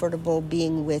comfortable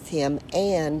being with him,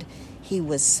 and he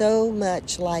was so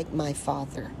much like my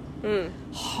father.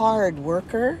 Hard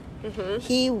worker. Mm-hmm.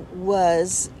 He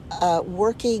was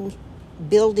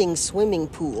building swimming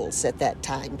pools at that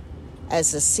time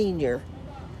as a senior,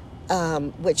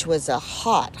 which was a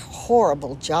hot,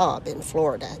 horrible job in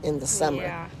Florida in the summer.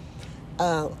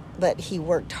 Yeah. But he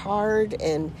worked hard,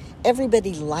 and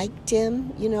everybody liked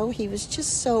him. You know, he was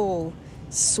just so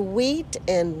sweet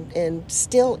and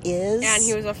still is. And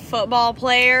he was a football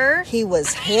player. He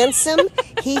was handsome.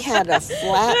 He had a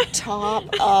flat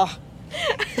top.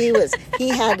 He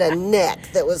had a neck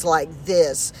that was like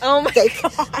this. Oh my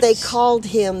gosh. They called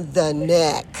him the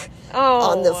neck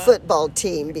on the football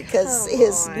team because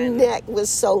his neck was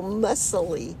so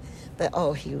muscly. But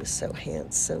he was so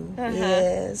handsome. Uh-huh.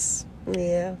 Yes.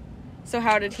 Yeah. So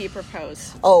how did he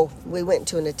propose? We went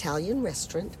to an Italian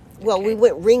restaurant. Well, we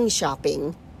went ring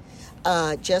shopping.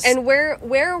 And where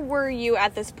were you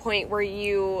at this point where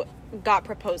you got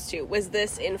proposed to? Was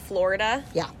this in Florida?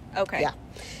 Yeah. Okay. Yeah.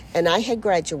 And I had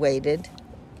graduated.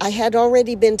 I had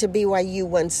already been to BYU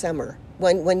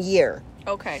one year.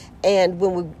 Okay. And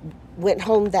when we went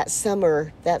home that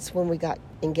summer, that's when we got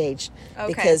engaged. Okay.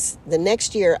 Because the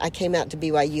next year I came out to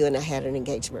BYU and I had an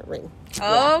engagement ring.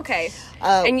 Oh, okay.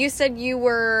 And you said you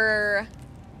were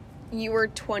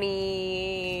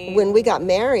 20... When we got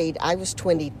married, I was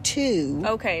 22.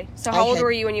 Okay. So how old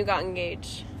were you when you got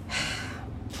engaged?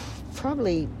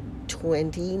 Probably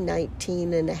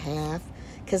 19 and a half.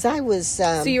 Because I was...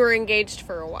 so you were engaged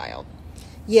for a while?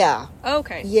 Yeah.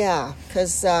 Okay. Yeah,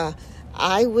 because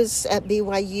I was at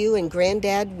BYU and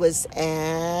Granddad was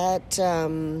at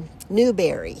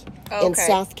Newberry in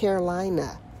South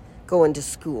Carolina going to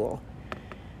school.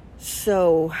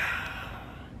 So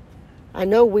I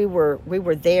know we were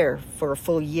there for a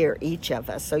full year, each of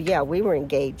us. So, yeah, we were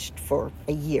engaged for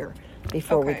a year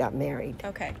before we got married.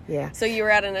 Okay. Yeah. So you were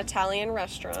at an Italian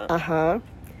restaurant. Uh-huh.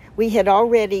 We had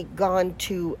already gone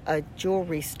to a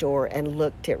jewelry store and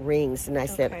looked at rings, and I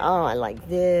said, I like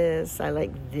this, I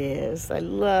like this, I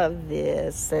love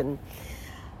this. And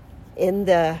in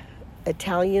the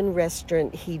Italian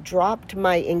restaurant, he dropped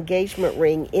my engagement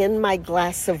ring in my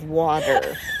glass of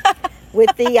water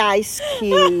with the ice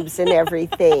cubes and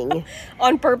everything.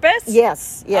 On purpose?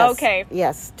 Yes. Okay.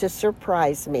 Yes, to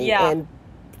surprise me. Yeah. And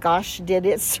gosh, did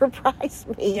it surprise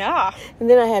me. Yeah. And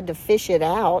then I had to fish it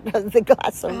out of the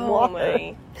glass of water.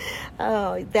 My.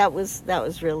 Oh, that was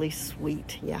really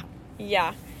sweet. Yeah.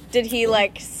 Yeah. Did he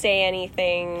say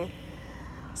anything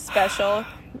special,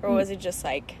 or was he just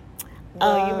like,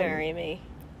 will you marry me?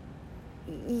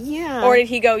 Yeah. Or did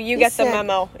he go, you get the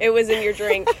memo, it was in your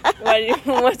drink?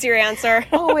 What's your answer?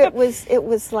 It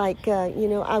was like,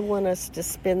 I want us to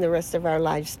spend the rest of our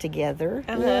lives together.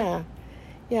 Uh-huh.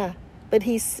 Yeah. But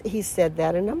he said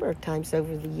that a number of times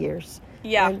over the years.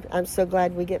 Yeah. And I'm so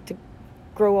glad we get to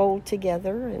grow old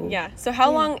together. And yeah. So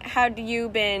how long had you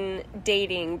been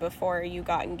dating before you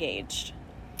got engaged?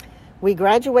 We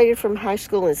graduated from high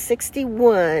school in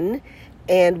 1961,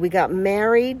 And we got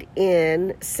married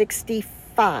in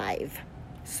 65.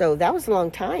 So that was a long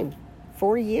time.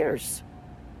 4 years.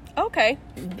 Okay.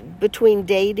 Between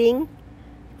dating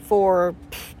for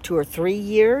 2 or 3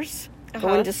 years,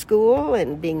 going to school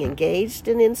and being engaged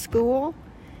and in school,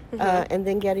 and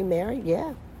then getting married,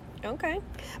 yeah. Okay.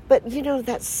 But,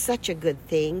 that's such a good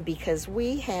thing because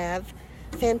we have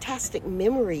fantastic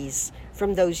memories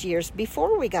from those years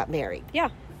before we got married. Yeah.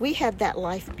 We had that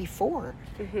life before.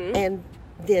 And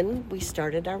then we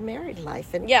started our married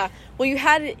life. And yeah. Well, you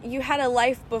had a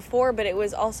life before, but it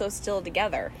was also still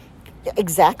together.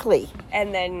 Exactly.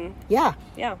 And then Yeah.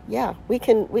 We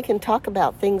can talk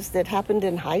about things that happened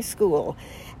in high school.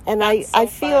 And I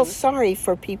feel sorry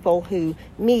for people who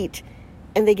meet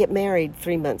and they get married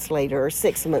 3 months later or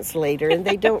 6 months later, and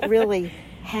they don't really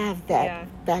have that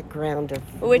background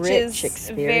of which rich is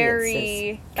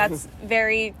experiences. That's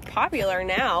very popular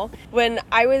now. When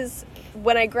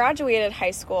I graduated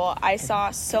high school, I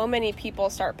saw so many people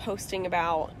start posting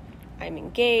about, I'm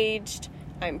engaged,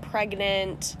 I'm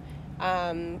pregnant,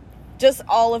 just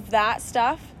all of that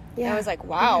stuff. Yeah. And I was like,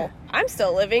 wow, I'm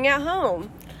still living at home.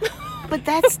 But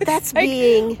that's like,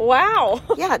 being... Wow.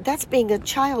 Yeah, that's being a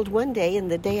child one day, and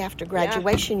the day after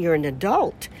graduation, you're an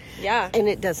adult. Yeah. And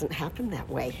it doesn't happen that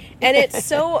way. And it's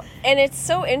so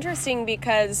interesting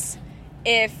because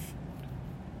if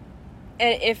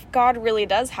God really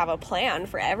does have a plan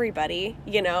for everybody,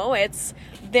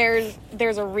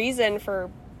 there's a reason for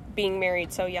being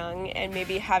married so young and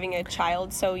maybe having a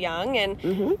child so young, and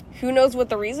who knows what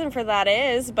the reason for that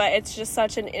is, but it's just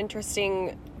such an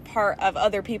interesting part of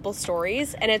other people's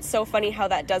stories, and it's so funny how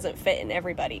that doesn't fit in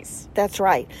everybody's. That's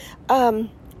right.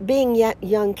 Being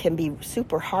young can be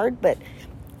super hard, but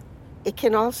it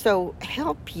can also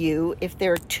help you if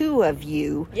there are two of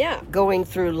you going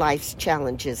through life's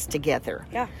challenges together.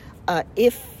 Yeah.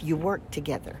 If you work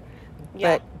together.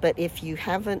 Yeah. But if you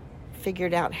haven't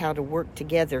figured out how to work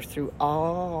together through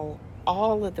all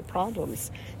of the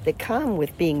problems that come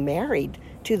with being married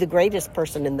to the greatest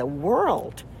person in the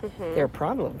world, there are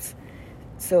problems.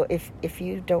 So if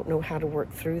you don't know how to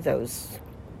work through those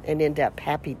and end up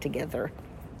happy together,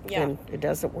 then it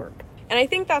doesn't work. And I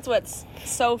think that's what's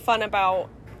so fun about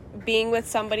being with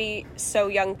somebody so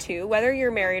young too, whether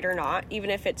you're married or not, even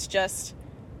if it's just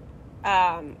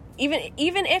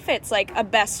even if it's like a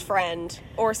best friend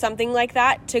or something like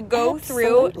that, to go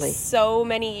through so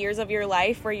many years of your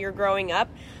life where you're growing up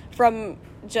from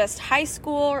just high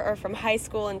school or from high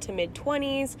school into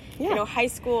mid-20s, high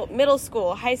school, middle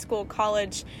school, high school,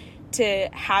 college, to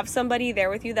have somebody there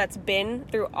with you that's been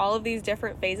through all of these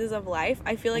different phases of life,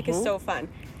 I feel like is so fun.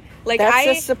 Like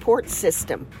that's a support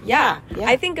system. Yeah.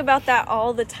 I think about that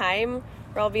all the time,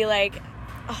 where I'll be like,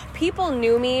 oh, people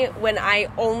knew me when I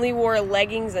only wore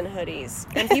leggings and hoodies.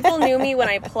 And people knew me when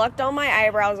I plucked all my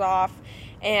eyebrows off,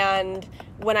 and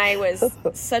when I was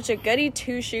such a goody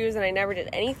two-shoes and I never did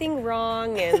anything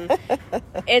wrong. And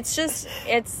it's just,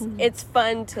 it's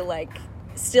fun to like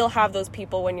still have those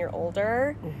people when you're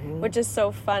older, which is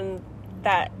so fun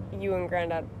that you and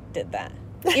Granddad did that.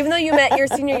 Even though you met your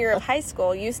senior year of high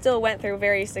school, you still went through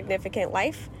very significant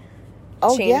life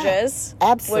changes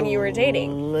when you were dating.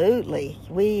 Absolutely.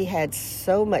 We had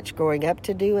so much growing up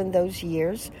to do in those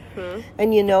years.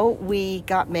 And we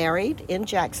got married in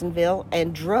Jacksonville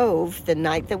and drove the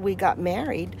night that we got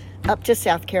married up to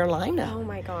South Carolina. Oh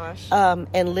my gosh.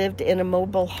 And lived in a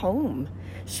mobile home.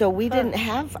 So we didn't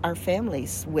have our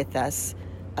families with us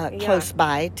close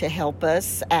by to help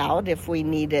us out if we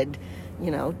needed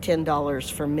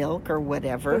 $10 for milk or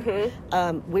whatever.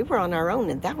 We were on our own,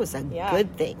 and that was a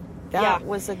good thing. That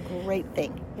was a great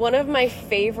thing. One of my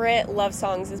favorite love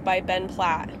songs is by Ben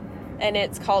Platt, and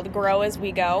it's called Grow As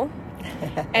We Go.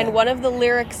 And one of the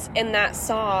lyrics in that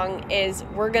song is,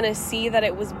 we're going to see that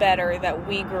it was better that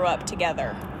we grew up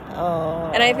together.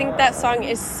 Oh. And I think that song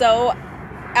is so,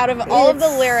 out of all of the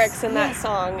lyrics in that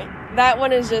song, that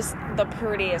one is just the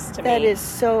prettiest to me. That is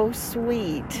so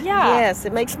sweet. Yeah. Yes,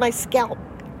 it makes my scalp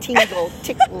tickle.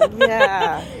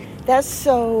 Yeah. That's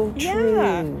so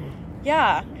true.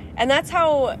 Yeah. And that's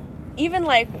how, even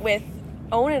like with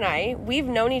Owen and I, we've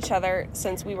known each other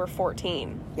since we were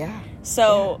 14. Yeah.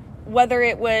 So whether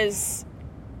it was,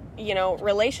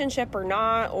 relationship or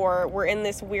not, or we're in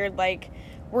this weird, like,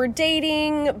 we're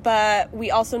dating, but we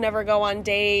also never go on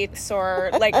dates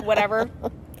or like whatever.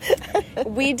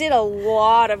 We did a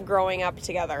lot of growing up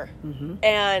together.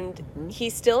 And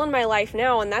he's still in my life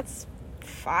now, and that's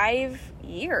 5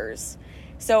 years.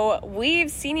 So we've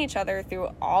seen each other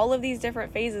through all of these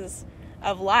different phases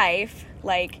of life,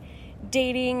 like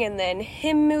dating and then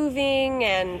him moving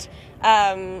and,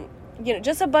 you know,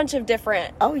 just a bunch of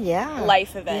different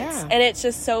life events. Yeah. And it's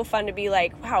just so fun to be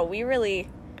like, wow, we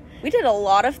did a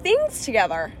lot of things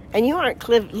together. And you aren't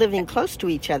living close to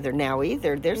each other now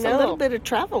either. There's a little bit of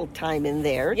travel time in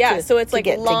there. Yeah, so it's like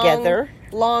get together.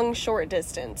 Long, short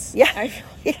distance. Yeah.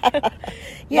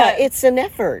 Yeah, it's an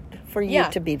effort for you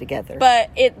to be together.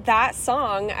 But that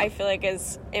song, I feel like,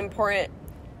 is important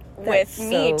with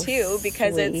me too,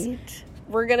 because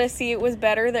we're going to see it was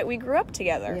better that we grew up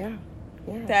together.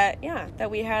 Yeah. That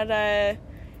we had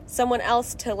someone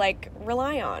else to, like,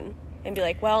 rely on and be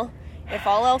like, well, if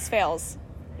all else fails,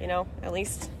 you know, at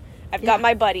least I've got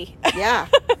my buddy. Yeah.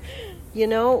 You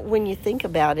know, when you think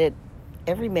about it,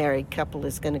 every married couple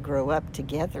is going to grow up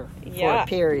together for a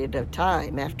period of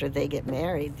time after they get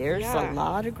married. There's a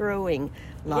lot of growing,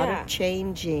 a lot of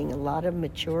changing, a lot of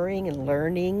maturing and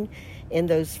learning in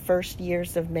those first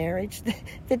years of marriage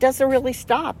that doesn't really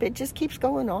stop. It just keeps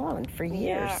going on for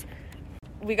years. Yeah.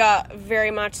 We got very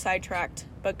much sidetracked,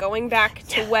 but going back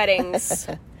to weddings,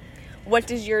 what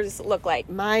does yours look like?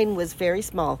 Mine was very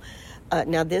small.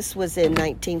 Now, this was in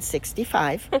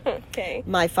 1965. Okay.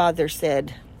 My father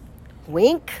said,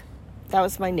 Wink, that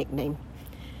was my nickname.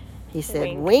 He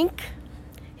said, Wink,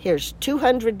 here's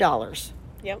 $200.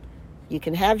 Yep. You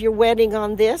can have your wedding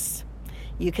on this.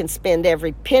 You can spend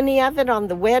every penny of it on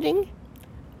the wedding,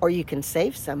 or you can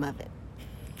save some of it.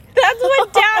 That's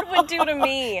what Dad would do to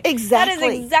me. Exactly.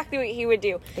 That is exactly what he would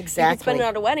do. Exactly. You could spend it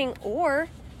on a wedding, or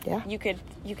you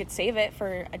could save it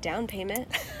for a down payment.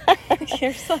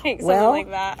 Or something like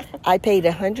that. I paid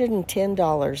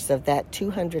 $110 of that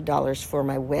 $200 for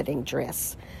my wedding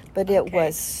dress, but it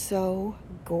was so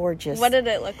gorgeous. What did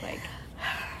it look like?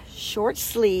 Short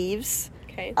sleeves.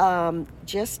 Okay.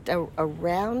 Just a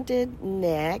rounded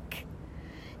neck,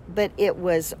 but it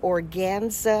was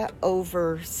organza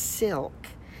over silk.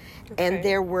 Okay. And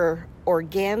there were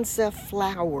organza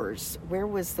flowers. Where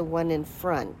was the one in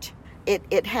front?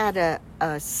 It had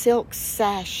a silk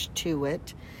sash to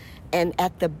it, and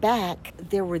at the back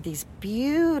there were these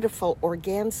beautiful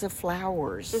organza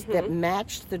flowers that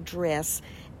matched the dress,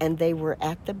 and they were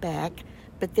at the back.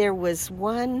 But there was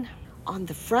one on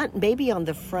the front, maybe on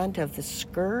the front of the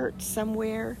skirt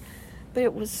somewhere, but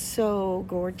it was so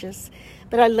gorgeous.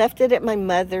 But I left it at my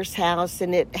mother's house,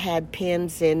 and it had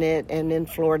pins in it, and in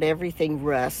Florida everything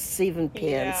rusts, even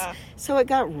pins. Yeah. So it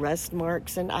got rust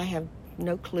marks, and I have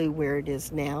no clue where it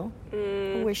is now.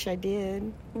 I wish I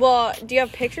did. Well, do you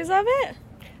have pictures of it?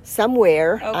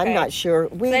 Somewhere. Okay. I'm not sure.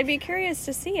 I'd be curious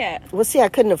to see it. Well, see, I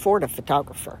couldn't afford a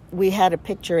photographer. We had a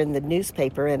picture in the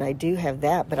newspaper, and I do have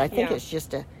that, but I think it's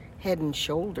just a head and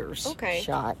shoulders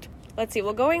shot. Let's see.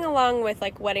 Well, going along with,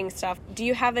 like, wedding stuff, do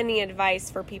you have any advice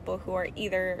for people who are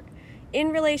either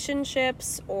in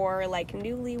relationships or, like,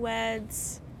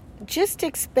 newlyweds? Just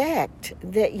expect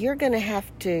that you're going to have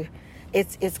to...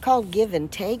 It's called give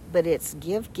and take, but it's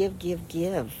give.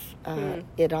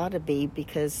 It ought to be,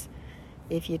 because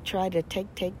if you try to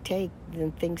take,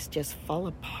 then things just fall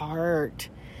apart.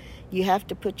 You have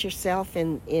to put yourself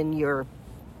in your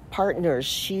partner's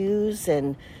shoes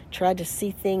and try to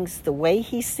see things the way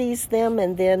he sees them,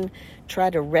 and then try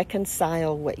to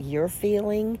reconcile what you're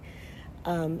feeling.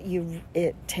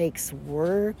 It takes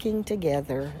working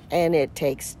together, and it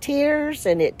takes tears,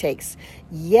 and it takes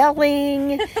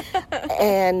yelling,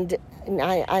 and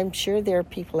I'm sure there are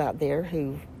people out there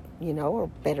who, you know, are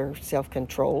better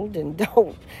self-controlled and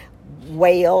don't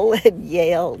wail and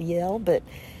yell, but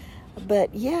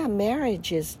yeah,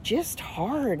 marriage is just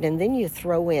hard, and then you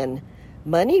throw in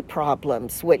money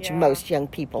problems, which most young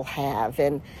people have,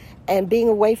 and being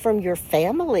away from your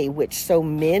family, which so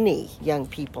many young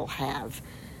people have,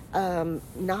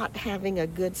 not having a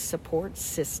good support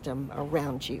system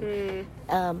around you.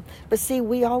 But see,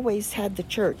 we always had the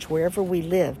church wherever we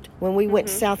lived. When we went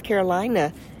to South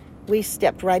Carolina, we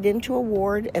stepped right into a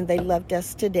ward, and they loved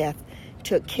us to death,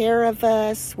 took care of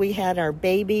us. We had our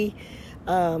baby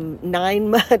 9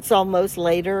 months almost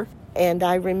later. And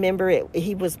I remember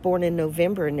he was born in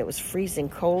November, and it was freezing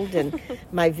cold. And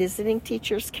my visiting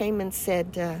teachers came and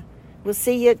said, we'll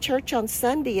see you at church on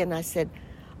Sunday. And I said,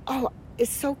 oh,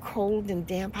 it's so cold and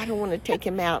damp. I don't want to take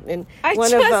him out. And I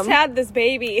just had this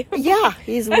baby. Yeah,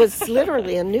 he was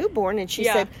literally a newborn. And she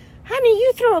said, honey,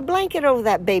 you throw a blanket over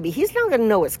that baby. He's not going to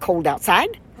know it's cold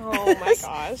outside. Oh, my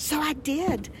gosh. So I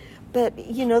did. But,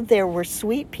 you know, there were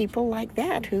sweet people like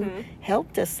that who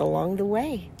helped us along the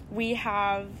way. We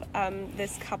have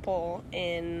this couple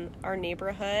in our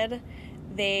neighborhood.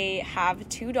 They have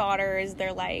 2 daughters.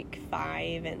 They're like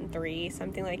 5 and 3,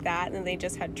 something like that. And they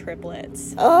just had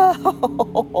triplets.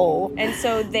 Oh. And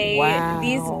so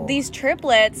these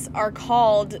triplets are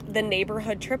called the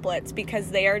neighborhood triplets,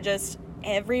 because they are just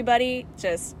everybody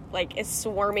just, like, is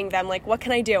swarming them. Like, what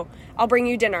can I do? I'll bring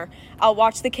you dinner. I'll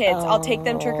watch the kids. I'll take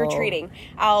them trick-or-treating.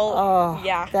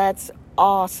 Yeah. That's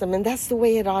awesome. And that's the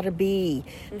way it ought to be.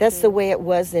 That's the way it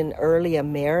was in early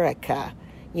America,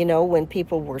 you know, when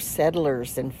people were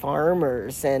settlers and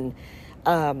farmers, and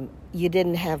you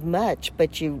didn't have much,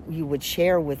 but you would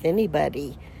share with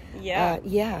anybody.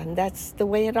 Yeah. And that's the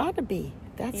way it ought to be.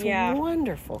 That's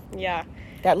wonderful. Yeah.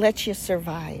 That lets you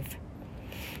survive.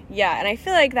 Yeah, and I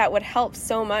feel like that would help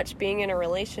so much being in a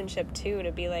relationship, too,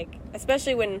 to be like,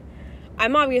 especially when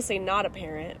I'm obviously not a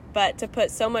parent, but to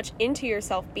put so much into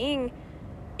yourself, being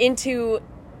into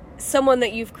someone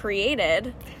that you've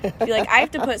created, be like, I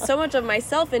have to put so much of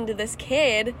myself into this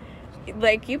kid,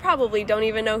 like, you probably don't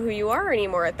even know who you are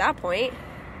anymore at that point.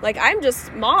 Like, I'm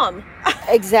just mom.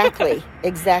 Exactly.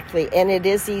 And it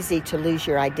is easy to lose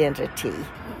your identity.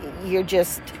 You're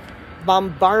just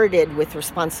bombarded with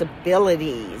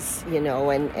responsibilities, you know,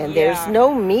 and there's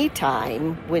no me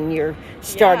time when you're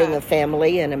starting a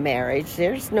family and a marriage.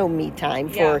 There's no me time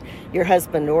for your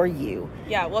husband or you.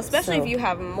 Yeah, well, especially if you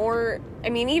have more, I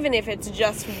mean, even if it's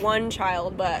just one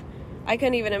child, but I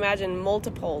couldn't even imagine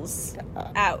multiples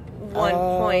at one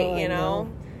point, you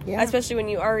know? Yeah. Especially when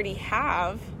you already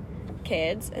have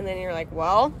kids, and then you're like,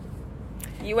 well,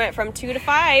 you went from 2 to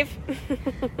 5.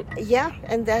 Yeah,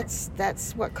 and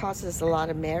that's what causes a lot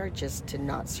of marriages to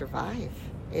not survive.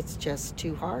 It's just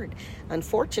too hard.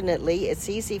 Unfortunately, it's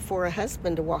easy for a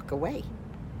husband to walk away.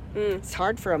 It's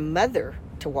hard for a mother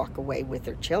to walk away with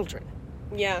her children.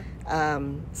 Yeah.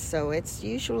 So it's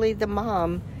usually the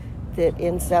mom that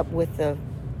ends up with the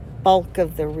bulk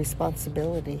of the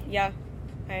responsibility. Yeah,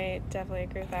 I definitely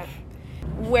agree with that.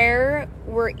 Where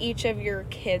were each of your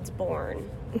kids born?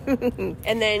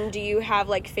 And then do you have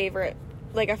a favorite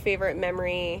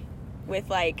memory with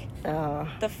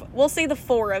we'll say the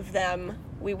 4 of them.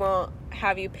 We won't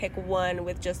have you pick one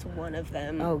with just one of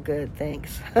them. Oh, good,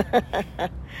 thanks.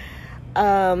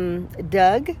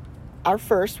 Doug, our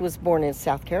first, was born in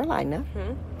South Carolina.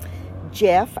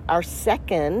 Jeff, our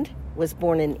second, was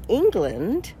born in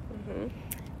England.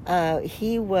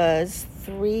 He was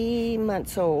 3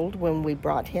 months old when we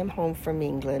brought him home from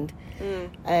England.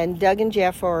 And Doug and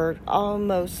Jeff are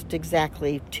almost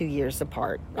exactly 2 years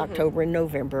apart. October and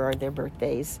November are their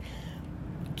birthdays.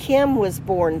 Kim was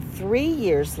born 3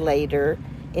 years later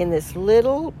in this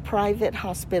little private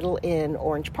hospital in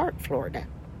Orange Park, Florida.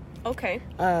 Okay.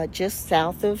 Just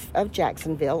south of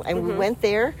Jacksonville. And we went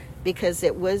there because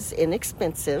it was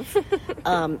inexpensive.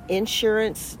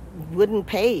 Insurance wouldn't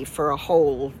pay for a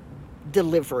whole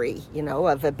delivery, you know,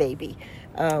 of a baby.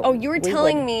 You were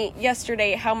telling me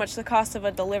yesterday how much the cost of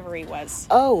a delivery was.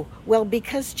 Oh, well,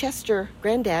 because Chester,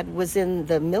 Granddad, was in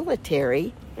the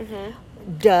military,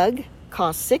 Doug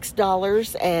cost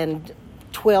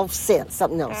 $6.12,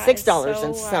 something. No, $6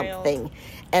 and something.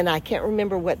 And I can't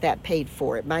remember what that paid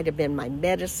for. It might have been my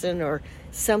medicine or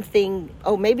something.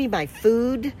 Oh, maybe my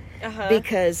food,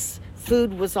 because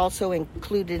food was also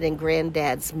included in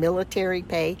Granddad's military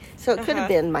pay. So it could have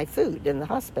been my food in the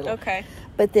hospital. Okay.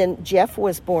 But then Jeff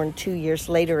was born 2 years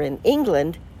later in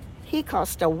England. He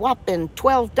cost a whopping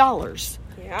 $12.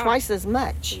 Yeah. Twice as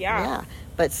much. Yeah.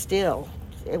 But still,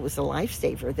 it was a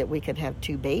lifesaver that we could have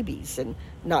 2 babies and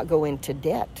not go into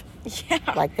debt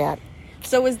like that.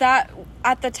 So was that,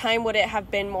 at the time, would it have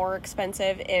been more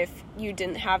expensive if you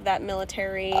didn't have that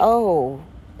military? Oh,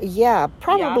 yeah,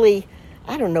 probably,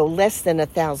 I don't know, less than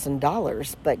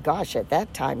 $1,000. But gosh, at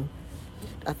that time,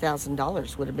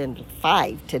 $1,000 would have been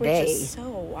 $5 today. Which is so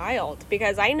wild,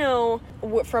 because I know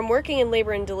from working in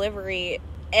labor and delivery,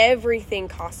 everything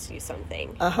costs you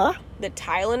something. The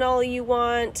Tylenol you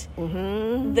want,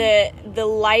 the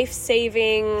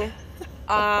life-saving,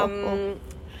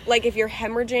 like if you're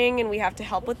hemorrhaging and we have to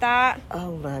help with that.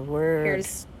 Oh my word!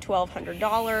 Here's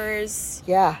 $1,200.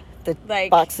 Yeah, the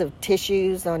box of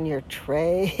tissues on your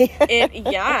tray.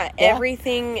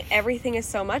 Everything is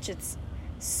so much. It's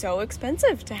so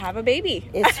expensive to have a baby.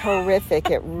 It's horrific.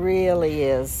 It really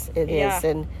is. It is.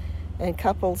 And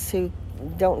couples who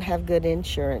don't have good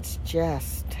insurance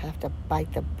just have to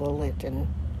bite the bullet. And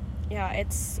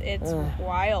it's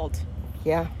wild.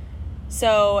 Yeah.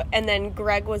 So, and then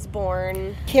Greg was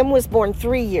born. Kim was born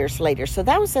 3 years later. So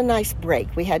that was a nice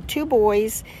break. We had 2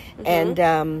 boys,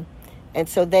 and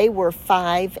so they were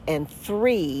 5 and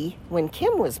 3 when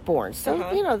Kim was born. So,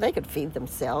 you know, they could feed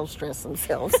themselves, dress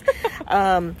themselves.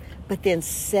 But then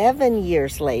 7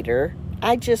 years later,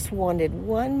 I just wanted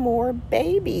one more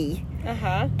baby.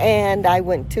 And I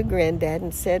went to Granddad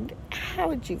and said, how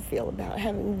would you feel about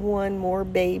having one more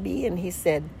baby? And he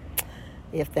said,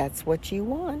 if that's what you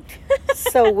want.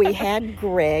 So we had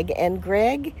Greg, and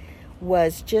Greg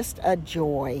was just a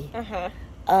joy. Uh-huh.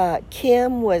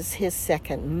 Kim was his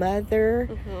second mother.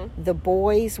 Mm-hmm. The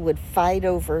boys would fight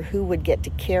over who would get to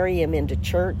carry him into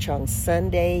church on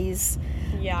Sundays.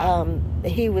 Yeah.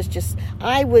 He was just,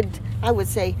 I would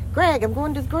say, Greg, I'm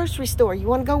going to the grocery store. You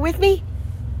want to go with me?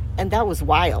 And that was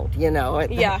wild,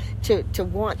 Yeah. to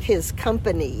want his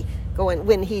company going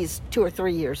when he's 2 or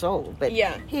 3 years old. But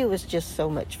Yeah. he was just so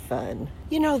much fun.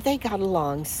 They got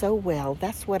along so well.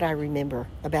 That's what I remember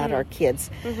about our kids.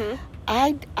 Mm-hmm.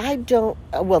 I don't,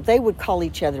 they would call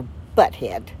each other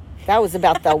Butthead. That was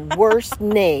about the worst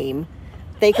name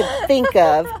they could think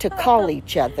of to call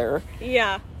each other.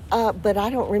 Yeah. But I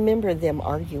don't remember them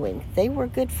arguing. They were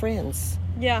good friends.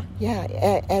 Yeah.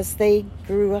 Yeah, as they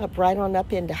grew up, right on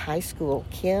up into high school,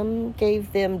 Kim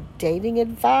gave them dating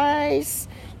advice.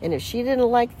 And if she didn't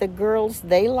like the girls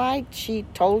they liked, she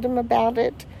told them about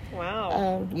it.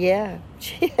 Wow. Yeah,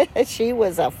 she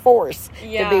was a force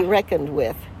Yeah. to be reckoned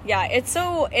with. Yeah,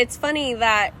 it's funny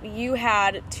that you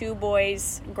had 2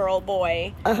 boys, girl,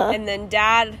 boy, and then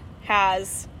Dad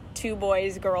has 2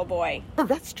 boys, girl, boy. Oh,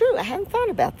 that's true. I hadn't thought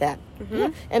about that. Mm-hmm. Yeah,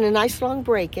 and a nice long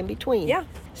break in between. Yeah.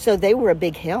 So they were a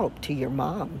big help to your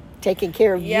mom, taking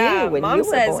care of you when Mom you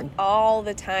were says born. all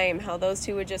the time how those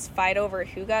 2 would just fight over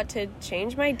who got to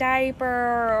change my diaper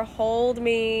or hold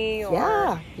me,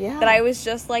 or Yeah. that I was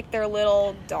just like their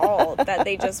little doll that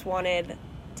they just wanted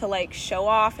to like show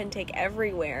off and take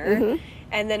everywhere. Mm-hmm.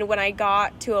 And then when I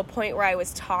got to a point where I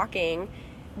was talking,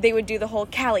 they would do the whole,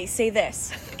 Callie, say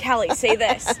this. Callie, say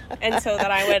this. And so that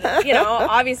I would,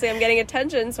 obviously I'm getting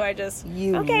attention, so I just,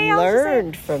 You okay,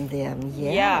 learned from them.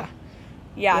 Yeah.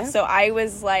 So I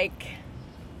was like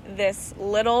this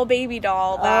little baby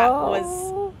doll that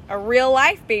was a real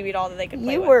life baby doll that they could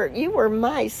play with. You were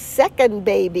my second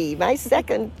baby, my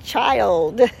second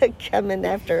child, coming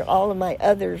after all of my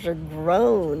others are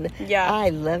grown. Yeah. I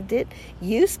loved it.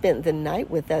 You spent the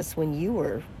night with us when you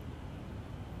were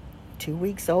 2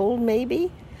 weeks old,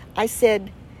 maybe. I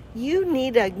said, you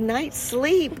need a night's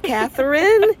sleep,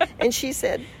 Catherine. And she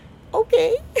said,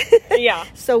 okay. Yeah.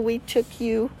 So we took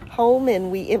you home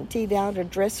and we emptied out a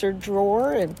dresser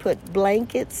drawer and put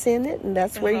blankets in it, and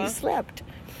that's where you slept.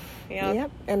 Yeah.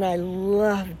 Yep. And I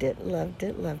loved it.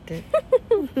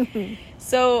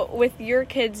 So with your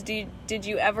kids, did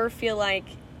you ever feel like,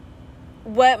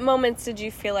 what moments did you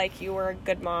feel like you were a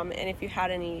good mom? And if you had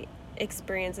any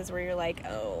experiences where you're like,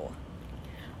 that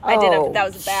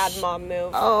was a bad mom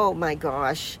move. Oh my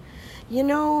gosh.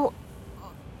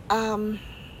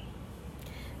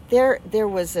 There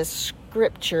was a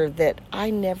scripture that I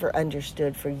never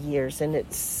understood for years, and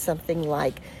it's something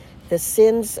like, the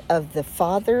sins of the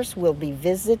fathers will be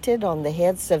visited on the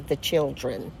heads of the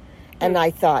children. And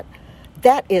I thought,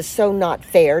 that is so not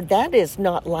fair. That is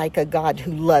not like a God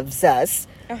who loves us.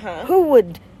 Who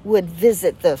would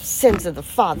visit the sins of the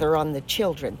father on the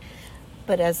children?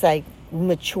 But as I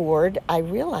matured, I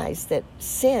realized that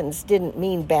sins didn't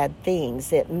mean bad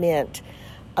things. It meant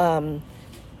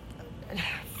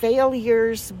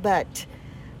failures, but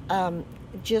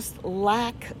just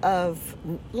lack of,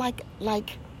 like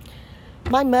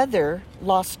my mother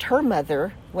lost her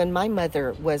mother when my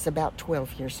mother was about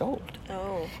 12 years old.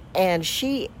 Oh. And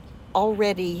she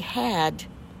already had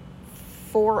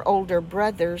 4 older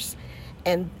brothers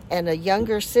and a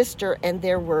younger sister, and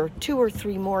there were 2 or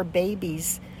 3 more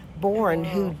babies born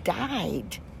who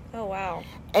died. Oh, wow.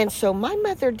 And so my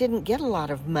mother didn't get a lot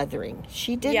of mothering.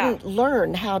 She didn't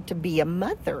learn how to be a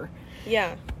mother.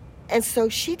 Yeah. And so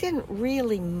she didn't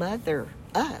really mother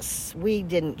us. We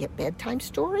didn't get bedtime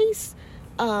stories.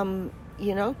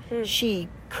 She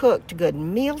cooked good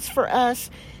meals for us.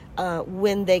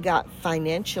 When they got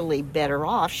financially better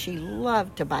off, she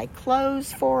loved to buy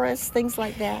clothes for us, things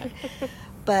like that.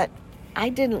 But I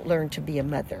didn't learn to be a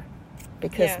mother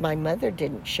because my mother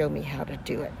didn't show me how to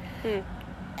do it.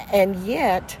 And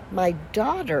yet, my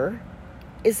daughter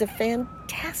is a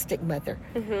fantastic mother,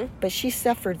 but she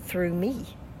suffered through me.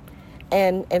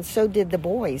 And so did the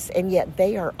boys, and yet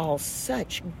they are all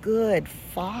such good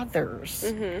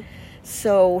fathers.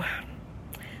 So,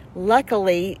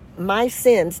 luckily, my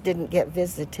sins didn't get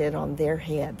visited on their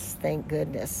heads, thank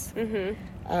goodness.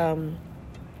 I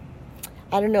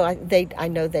don't know, I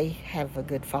know they have a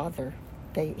good father.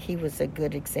 He was a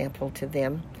good example to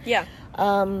them. Yeah.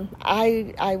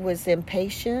 I was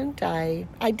impatient. I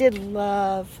did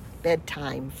love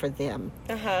bedtime for them.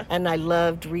 And I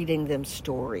loved reading them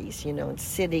stories, and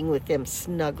sitting with them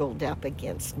snuggled up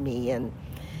against me. And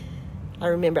I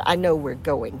remember, I know we're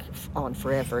going on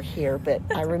forever here, but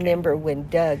I remember when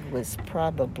Doug was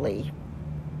probably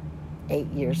 8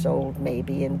 years old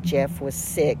maybe, and Jeff was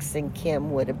 6, and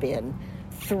Kim would have been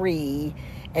 3.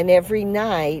 And every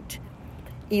night,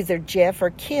 either Jeff or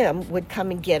Kim would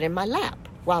come and get in my lap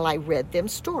while I read them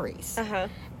stories. Uh-huh.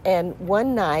 And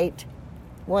one night,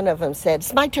 one of them said,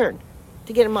 "It's my turn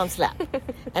to get in Mom's lap."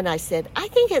 And I said, "I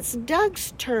think it's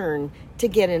Doug's turn to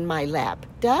get in my lap.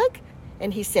 Doug?"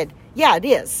 And he said, "Yeah, it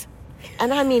is."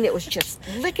 And I mean, it was just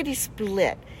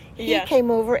lickety-split. He came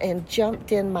over and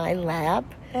jumped in my lap.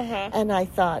 And I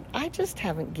thought, I just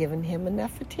haven't given him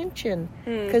enough attention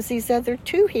because these other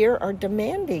two here are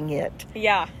demanding it.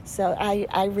 Yeah. So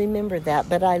I remember that,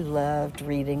 but I loved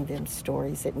reading them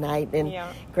stories at night. And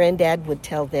Granddad would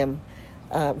tell them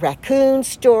raccoon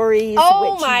stories,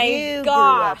 oh which my you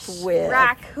gosh, grew up with.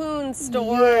 Raccoon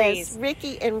stories. Yes,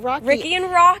 Ricky and Rocky. Ricky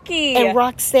and Rocky. And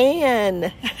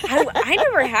Roxanne. I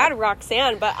never had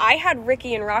Roxanne, but I had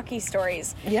Ricky and Rocky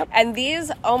stories. Yep. And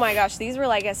these, oh my gosh, these were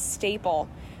like a staple.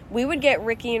 We would get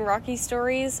Ricky and Rocky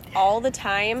stories all the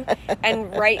time,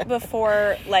 and right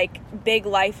before, like, big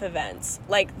life events,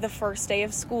 like the first day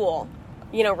of school.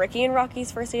 You know, Ricky and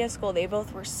Rocky's first day of school, they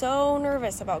both were so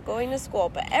nervous about going to school,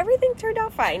 but everything turned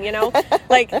out fine, you know?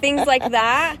 Like, things like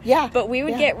that. Yeah. But we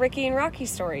would get Ricky and Rocky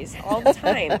stories all the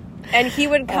time. And he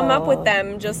would come up with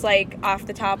them just, like, off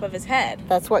the top of his head.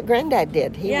 That's what Granddad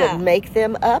did. He would make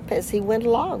them up as he went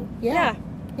along. Yeah.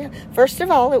 First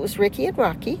of all, it was Ricky and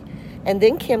Rocky. And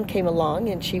then Kim came along,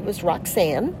 and she was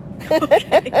Roxanne.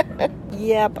 Okay.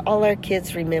 Yep, all our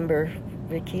kids remember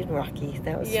Ricky and Rocky.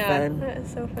 That was fun. That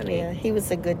is so funny. Yeah, he was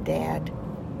a good dad.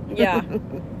 Yeah.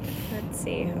 Let's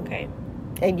see. Okay.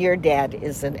 And your dad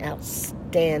is an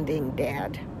outstanding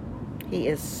dad. He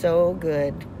is so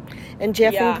good. And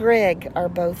Jeff and Greg are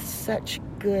both such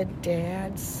good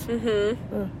dads.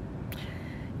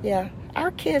 Yeah, our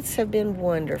kids have been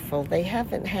wonderful. They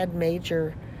haven't had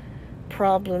major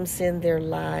problems in their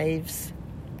lives.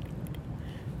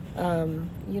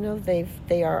 You know,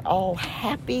 they are all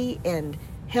happy and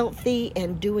healthy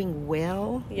and doing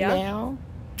well now.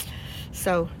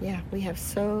 So, yeah, we have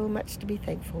so much to be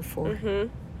thankful for.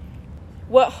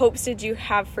 What hopes did you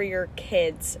have for your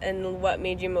kids, and what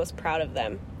made you most proud of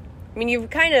them? I mean, you've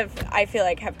kind of, I feel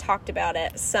like, have talked about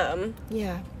it some.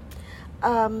 Yeah.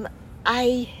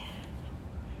 I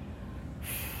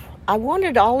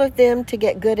wanted all of them to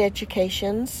get good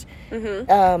educations.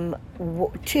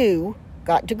 2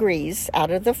 got degrees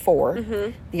out of the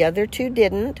 4. The other 2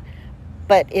 didn't,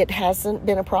 but it hasn't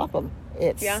been a problem.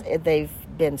 They've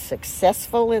been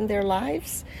successful in their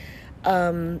lives.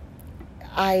 I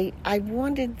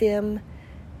wanted them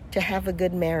to have a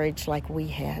good marriage like we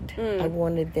had. I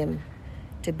wanted them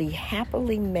to be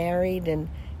happily married and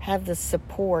have the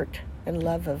support and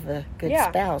love of a good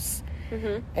spouse.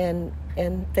 And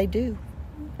they do.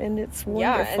 And it's wonderful.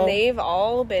 Yeah, and they've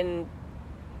all been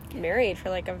married for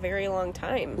like a very long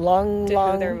time. Long.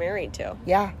 Who they're married to.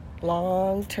 Yeah,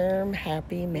 long-term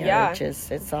happy marriages.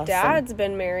 Yeah. It's awesome. Dad's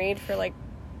been married for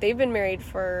they've been married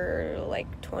for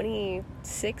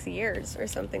 26 years or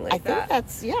something like that. I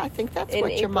think that's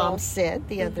what your mom said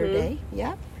the other day.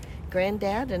 Yeah.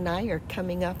 Granddad and I are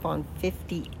coming up on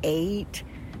 58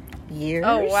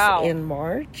 years in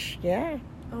March. Yeah.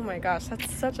 Oh my gosh,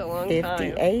 that's such a long 58.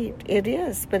 time. It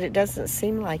is, but it doesn't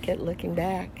seem like it looking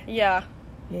back. Yeah.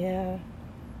 Yeah.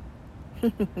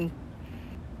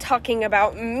 Talking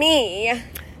about me,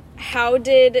 how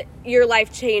did your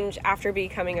life change after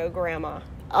becoming a grandma?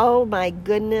 Oh my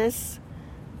goodness.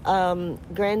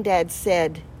 Granddad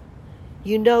said,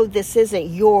 "You know this isn't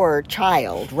your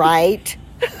child, right?"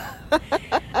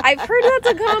 I've heard that's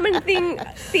a common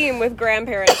theme with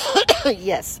grandparents.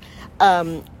 Yes.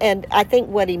 And I think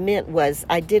what he meant was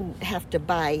I didn't have to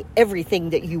buy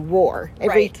everything that you wore.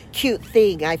 Every cute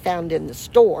thing I found in the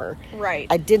store. Right.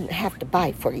 I didn't have to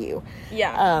buy for you.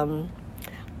 Yeah.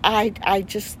 I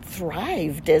just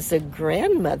thrived as a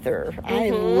grandmother. I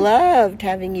loved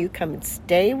having you come and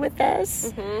stay with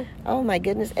us. Oh my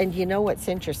goodness. And you know what's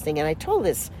interesting? And I told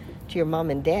this to your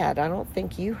mom and dad. I don't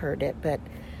think you heard it, but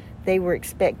they were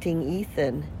expecting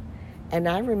Ethan. And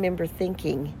I remember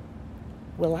thinking,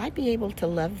 will I be able to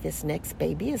love this next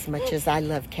baby as much as I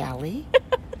love Callie?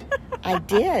 I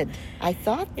did. I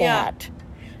thought that.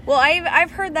 Well,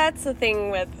 I've heard that's the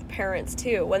thing with parents,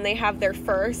 too. When they have their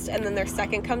first and then their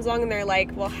second comes along and they're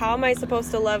like, well, how am I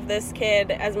supposed to love this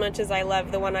kid as much as I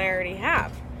love the one I already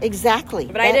have? Exactly.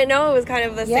 But I didn't know it was kind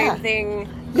of the same thing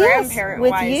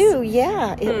grandparent-wise. With you,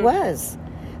 it was.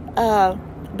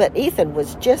 But Ethan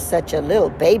was just such a little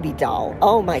baby doll.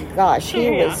 Oh my gosh,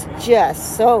 he was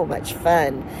just so much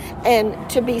fun. And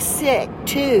to be sick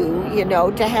too, you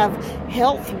know, to have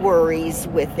health worries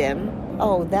with him.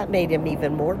 Oh, that made him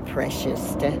even more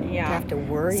precious to have to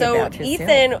worry about his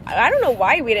Ethan, health. I don't know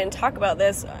why we didn't talk about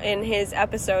this in his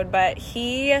episode, but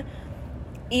Ethan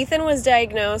was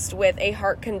diagnosed with a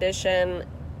heart condition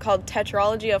called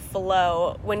tetralogy of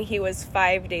Fallot when he was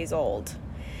 5 days old.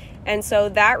 And so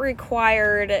that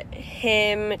required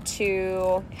him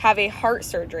to have a heart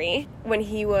surgery when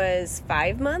he was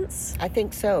 5 months. I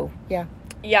think so, yeah.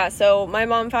 Yeah, so my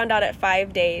mom found out at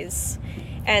 5 days,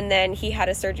 and then he had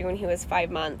a surgery when he was 5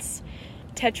 months.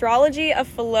 Tetralogy of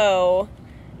Fallot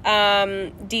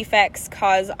defects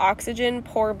cause oxygen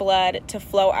poor blood to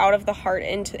flow out of the heart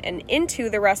into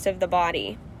the rest of the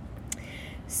body.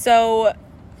 So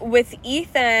with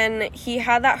Ethan, he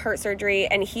had that heart surgery,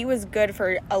 and he was good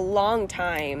for a long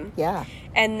time. Yeah.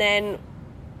 And then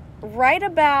right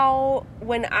about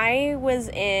when I was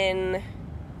in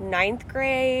 9th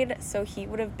grade, so he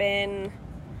would have been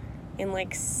in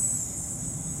like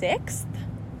 6th,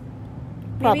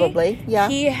 maybe? Probably, yeah.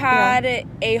 He had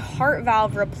a heart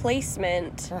valve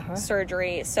replacement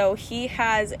surgery, so he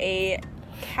has a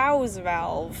cow's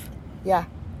valve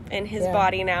in his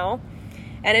body now.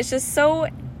 And it's just so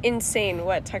insane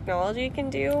what technology can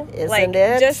do. Isn't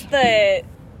it? Just the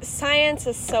science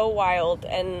is so wild,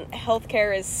 and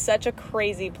healthcare is such a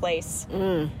crazy place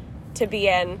to be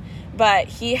in. But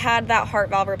he had that heart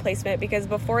valve replacement because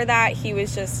before that he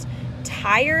was just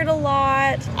tired a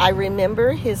lot. I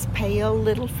remember his pale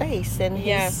little face and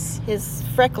his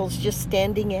freckles just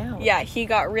standing out. Yeah, he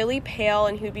got really pale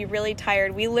and he would be really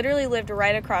tired. We literally lived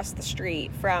right across the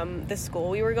street from the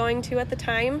school we were going to at the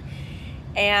time.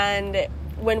 And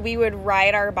when we would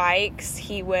ride our bikes,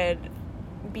 he would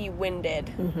be winded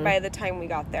by the time we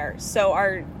got there. So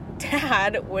our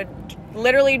dad would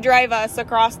literally drive us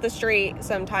across the street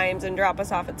sometimes and drop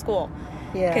us off at school.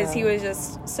 Yeah. Because he was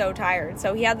just so tired.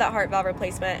 So he had that heart valve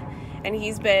replacement, and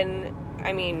he's been,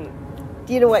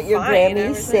 do you know what your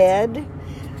Grammy said?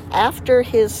 After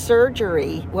his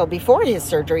surgery, before his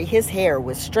surgery, his hair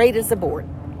was straight as a board.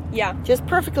 Yeah. Just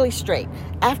perfectly straight.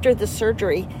 After the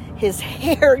surgery, his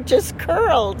hair just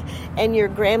curled. And your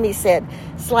Grammy said,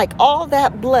 it's like all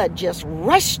that blood just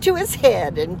rushed to his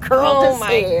head and curled his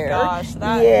hair. Oh my gosh.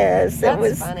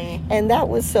 That's funny. And that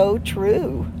was so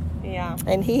true. Yeah.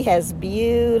 And he has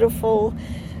beautiful,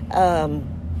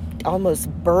 almost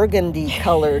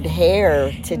burgundy-colored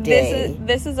hair today.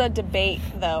 This is a debate,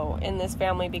 though, in this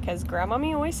family, because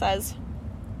grandmommy always says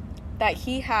that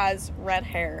he has red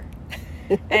hair.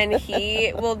 And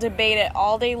he will debate it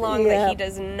all day long that he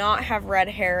does not have red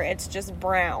hair. It's just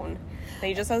brown.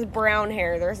 He just has brown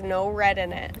hair. There's no red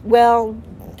in it. Well,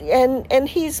 and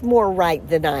he's more right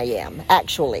than I am,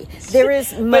 actually. There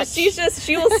is much... But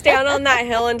she will stand on that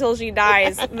hill until she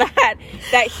dies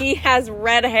that he has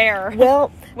red hair.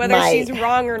 Well, whether she's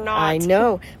wrong or not. I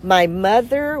know. My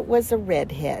mother was a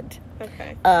redhead.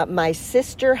 Okay. My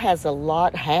sister had a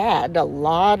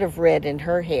lot of red in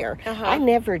her hair. I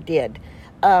never did.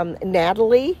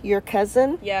 Natalie, your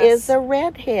cousin, is a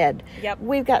redhead. Yep.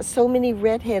 We've got so many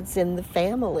redheads in the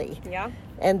family. Yeah.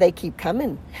 And they keep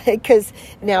coming. Because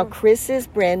now Chris's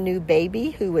brand new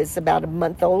baby, who is about a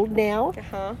month old now,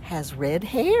 has red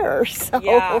hair. So.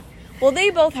 Yeah. Well, they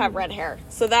both have red hair.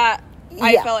 So that,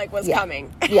 I felt like was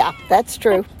coming. Yeah, that's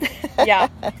true. Yeah.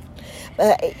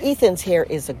 Ethan's hair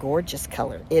is a gorgeous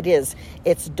color. It is.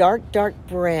 It's dark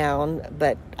brown,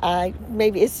 but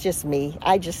maybe it's just me.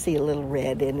 I just see a little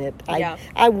red in it.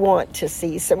 I want to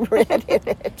see some red in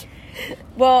it.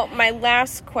 Well, my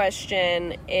last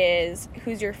question is,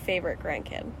 who's your favorite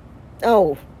grandkid?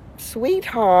 Oh,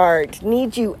 sweetheart,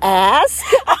 need you ask?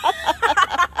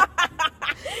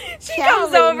 She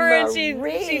comes over and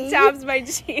she taps my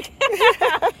cheek.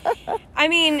 I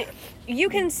mean, you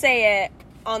can say it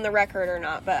on the record or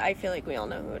not, but I feel like we all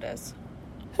know who it is.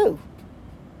 Who?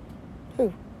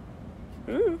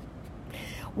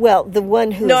 Well, the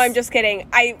one who... No, I'm just kidding.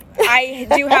 I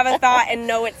do have a thought, and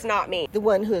no, it's not me. The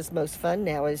one who is most fun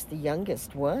now is the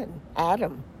youngest one,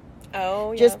 Adam.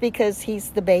 Oh, yeah. Just because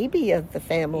he's the baby of the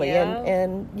family,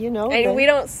 and you know... And we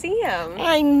don't see him.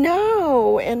 I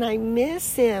know, and I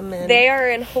miss him. And they are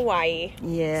in Hawaii.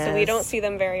 Yes. So we don't see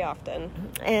them very often.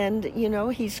 And, you know,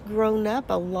 he's grown up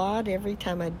a lot every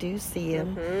time I do see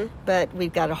him. Mm-hmm. But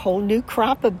we've got a whole new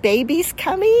crop of babies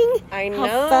coming. I know.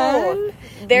 How fun.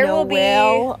 There will be...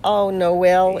 Oh,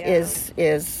 Noelle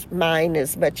is mine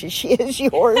as much as she is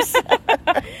yours.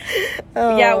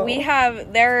 Yeah,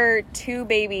 there are 2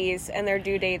 babies, and their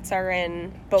due dates are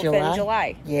in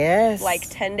July. Yes. Like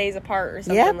 10 days apart or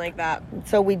something like that.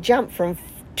 So we jumped from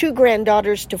 2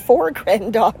 granddaughters to 4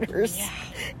 granddaughters. Yeah.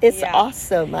 It's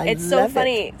awesome. It's so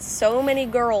funny. So many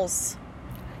girls.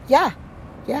 Yeah.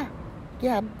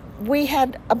 we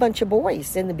had a bunch of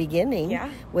boys in the beginning. Yeah.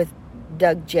 With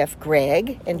Doug, Jeff,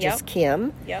 Greg, and just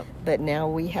Kim. Yep. But now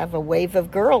we have a wave of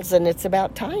girls, and it's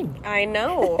about time. I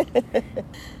know.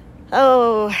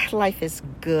 Oh, life is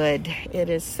good. It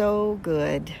is so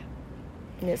good.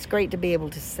 And it's great to be able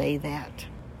to say that.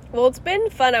 Well, it's been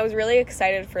fun. I was really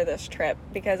excited for this trip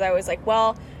because I was like,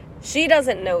 well, she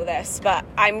doesn't know this, but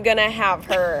I'm going to have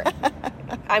her.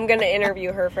 I'm going to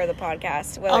interview her for the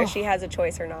podcast, whether she has a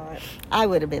choice or not. I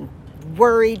would have been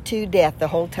worried to death the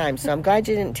whole time, so I'm glad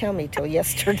you didn't tell me till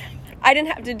yesterday. I didn't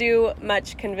have to do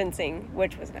much convincing,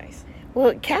 which was nice.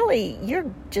 Well, Callie, you're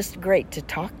just great to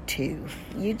talk to.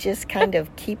 You just kind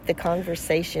of keep the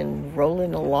conversation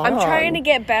rolling along. I'm trying to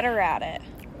get better at it.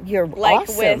 You're like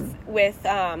awesome. with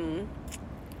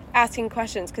asking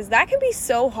questions, because that can be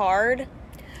so hard.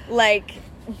 Like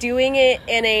doing it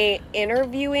in a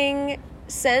interviewing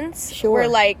sense, sure. Where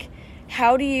like,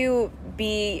 how do you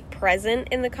be present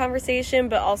in the conversation,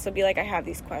 but also be like, I have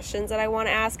these questions that I want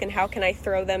to ask, and how can I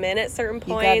throw them in at certain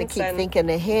points? You got to keep thinking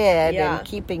ahead and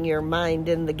keeping your mind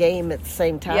in the game at the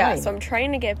same time. Yeah, so I'm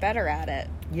trying to get better at it.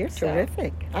 You're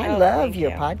terrific. I love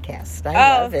your podcast.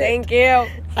 I love it. Thank you.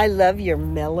 I love your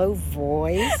mellow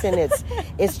voice, and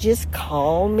it's just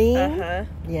calming. Uh-huh.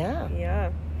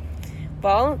 Yeah.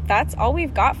 Well, that's all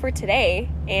we've got for today,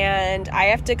 and I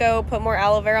have to go put more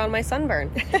aloe vera on my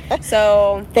sunburn.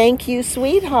 So thank you,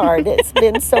 sweetheart. It's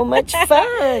been so much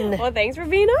fun. Well, thanks for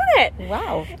being on it.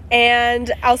 Wow.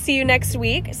 And I'll see you next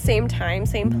week, same time,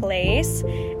 same place.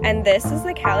 And this is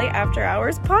the Callie After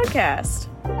Hours podcast.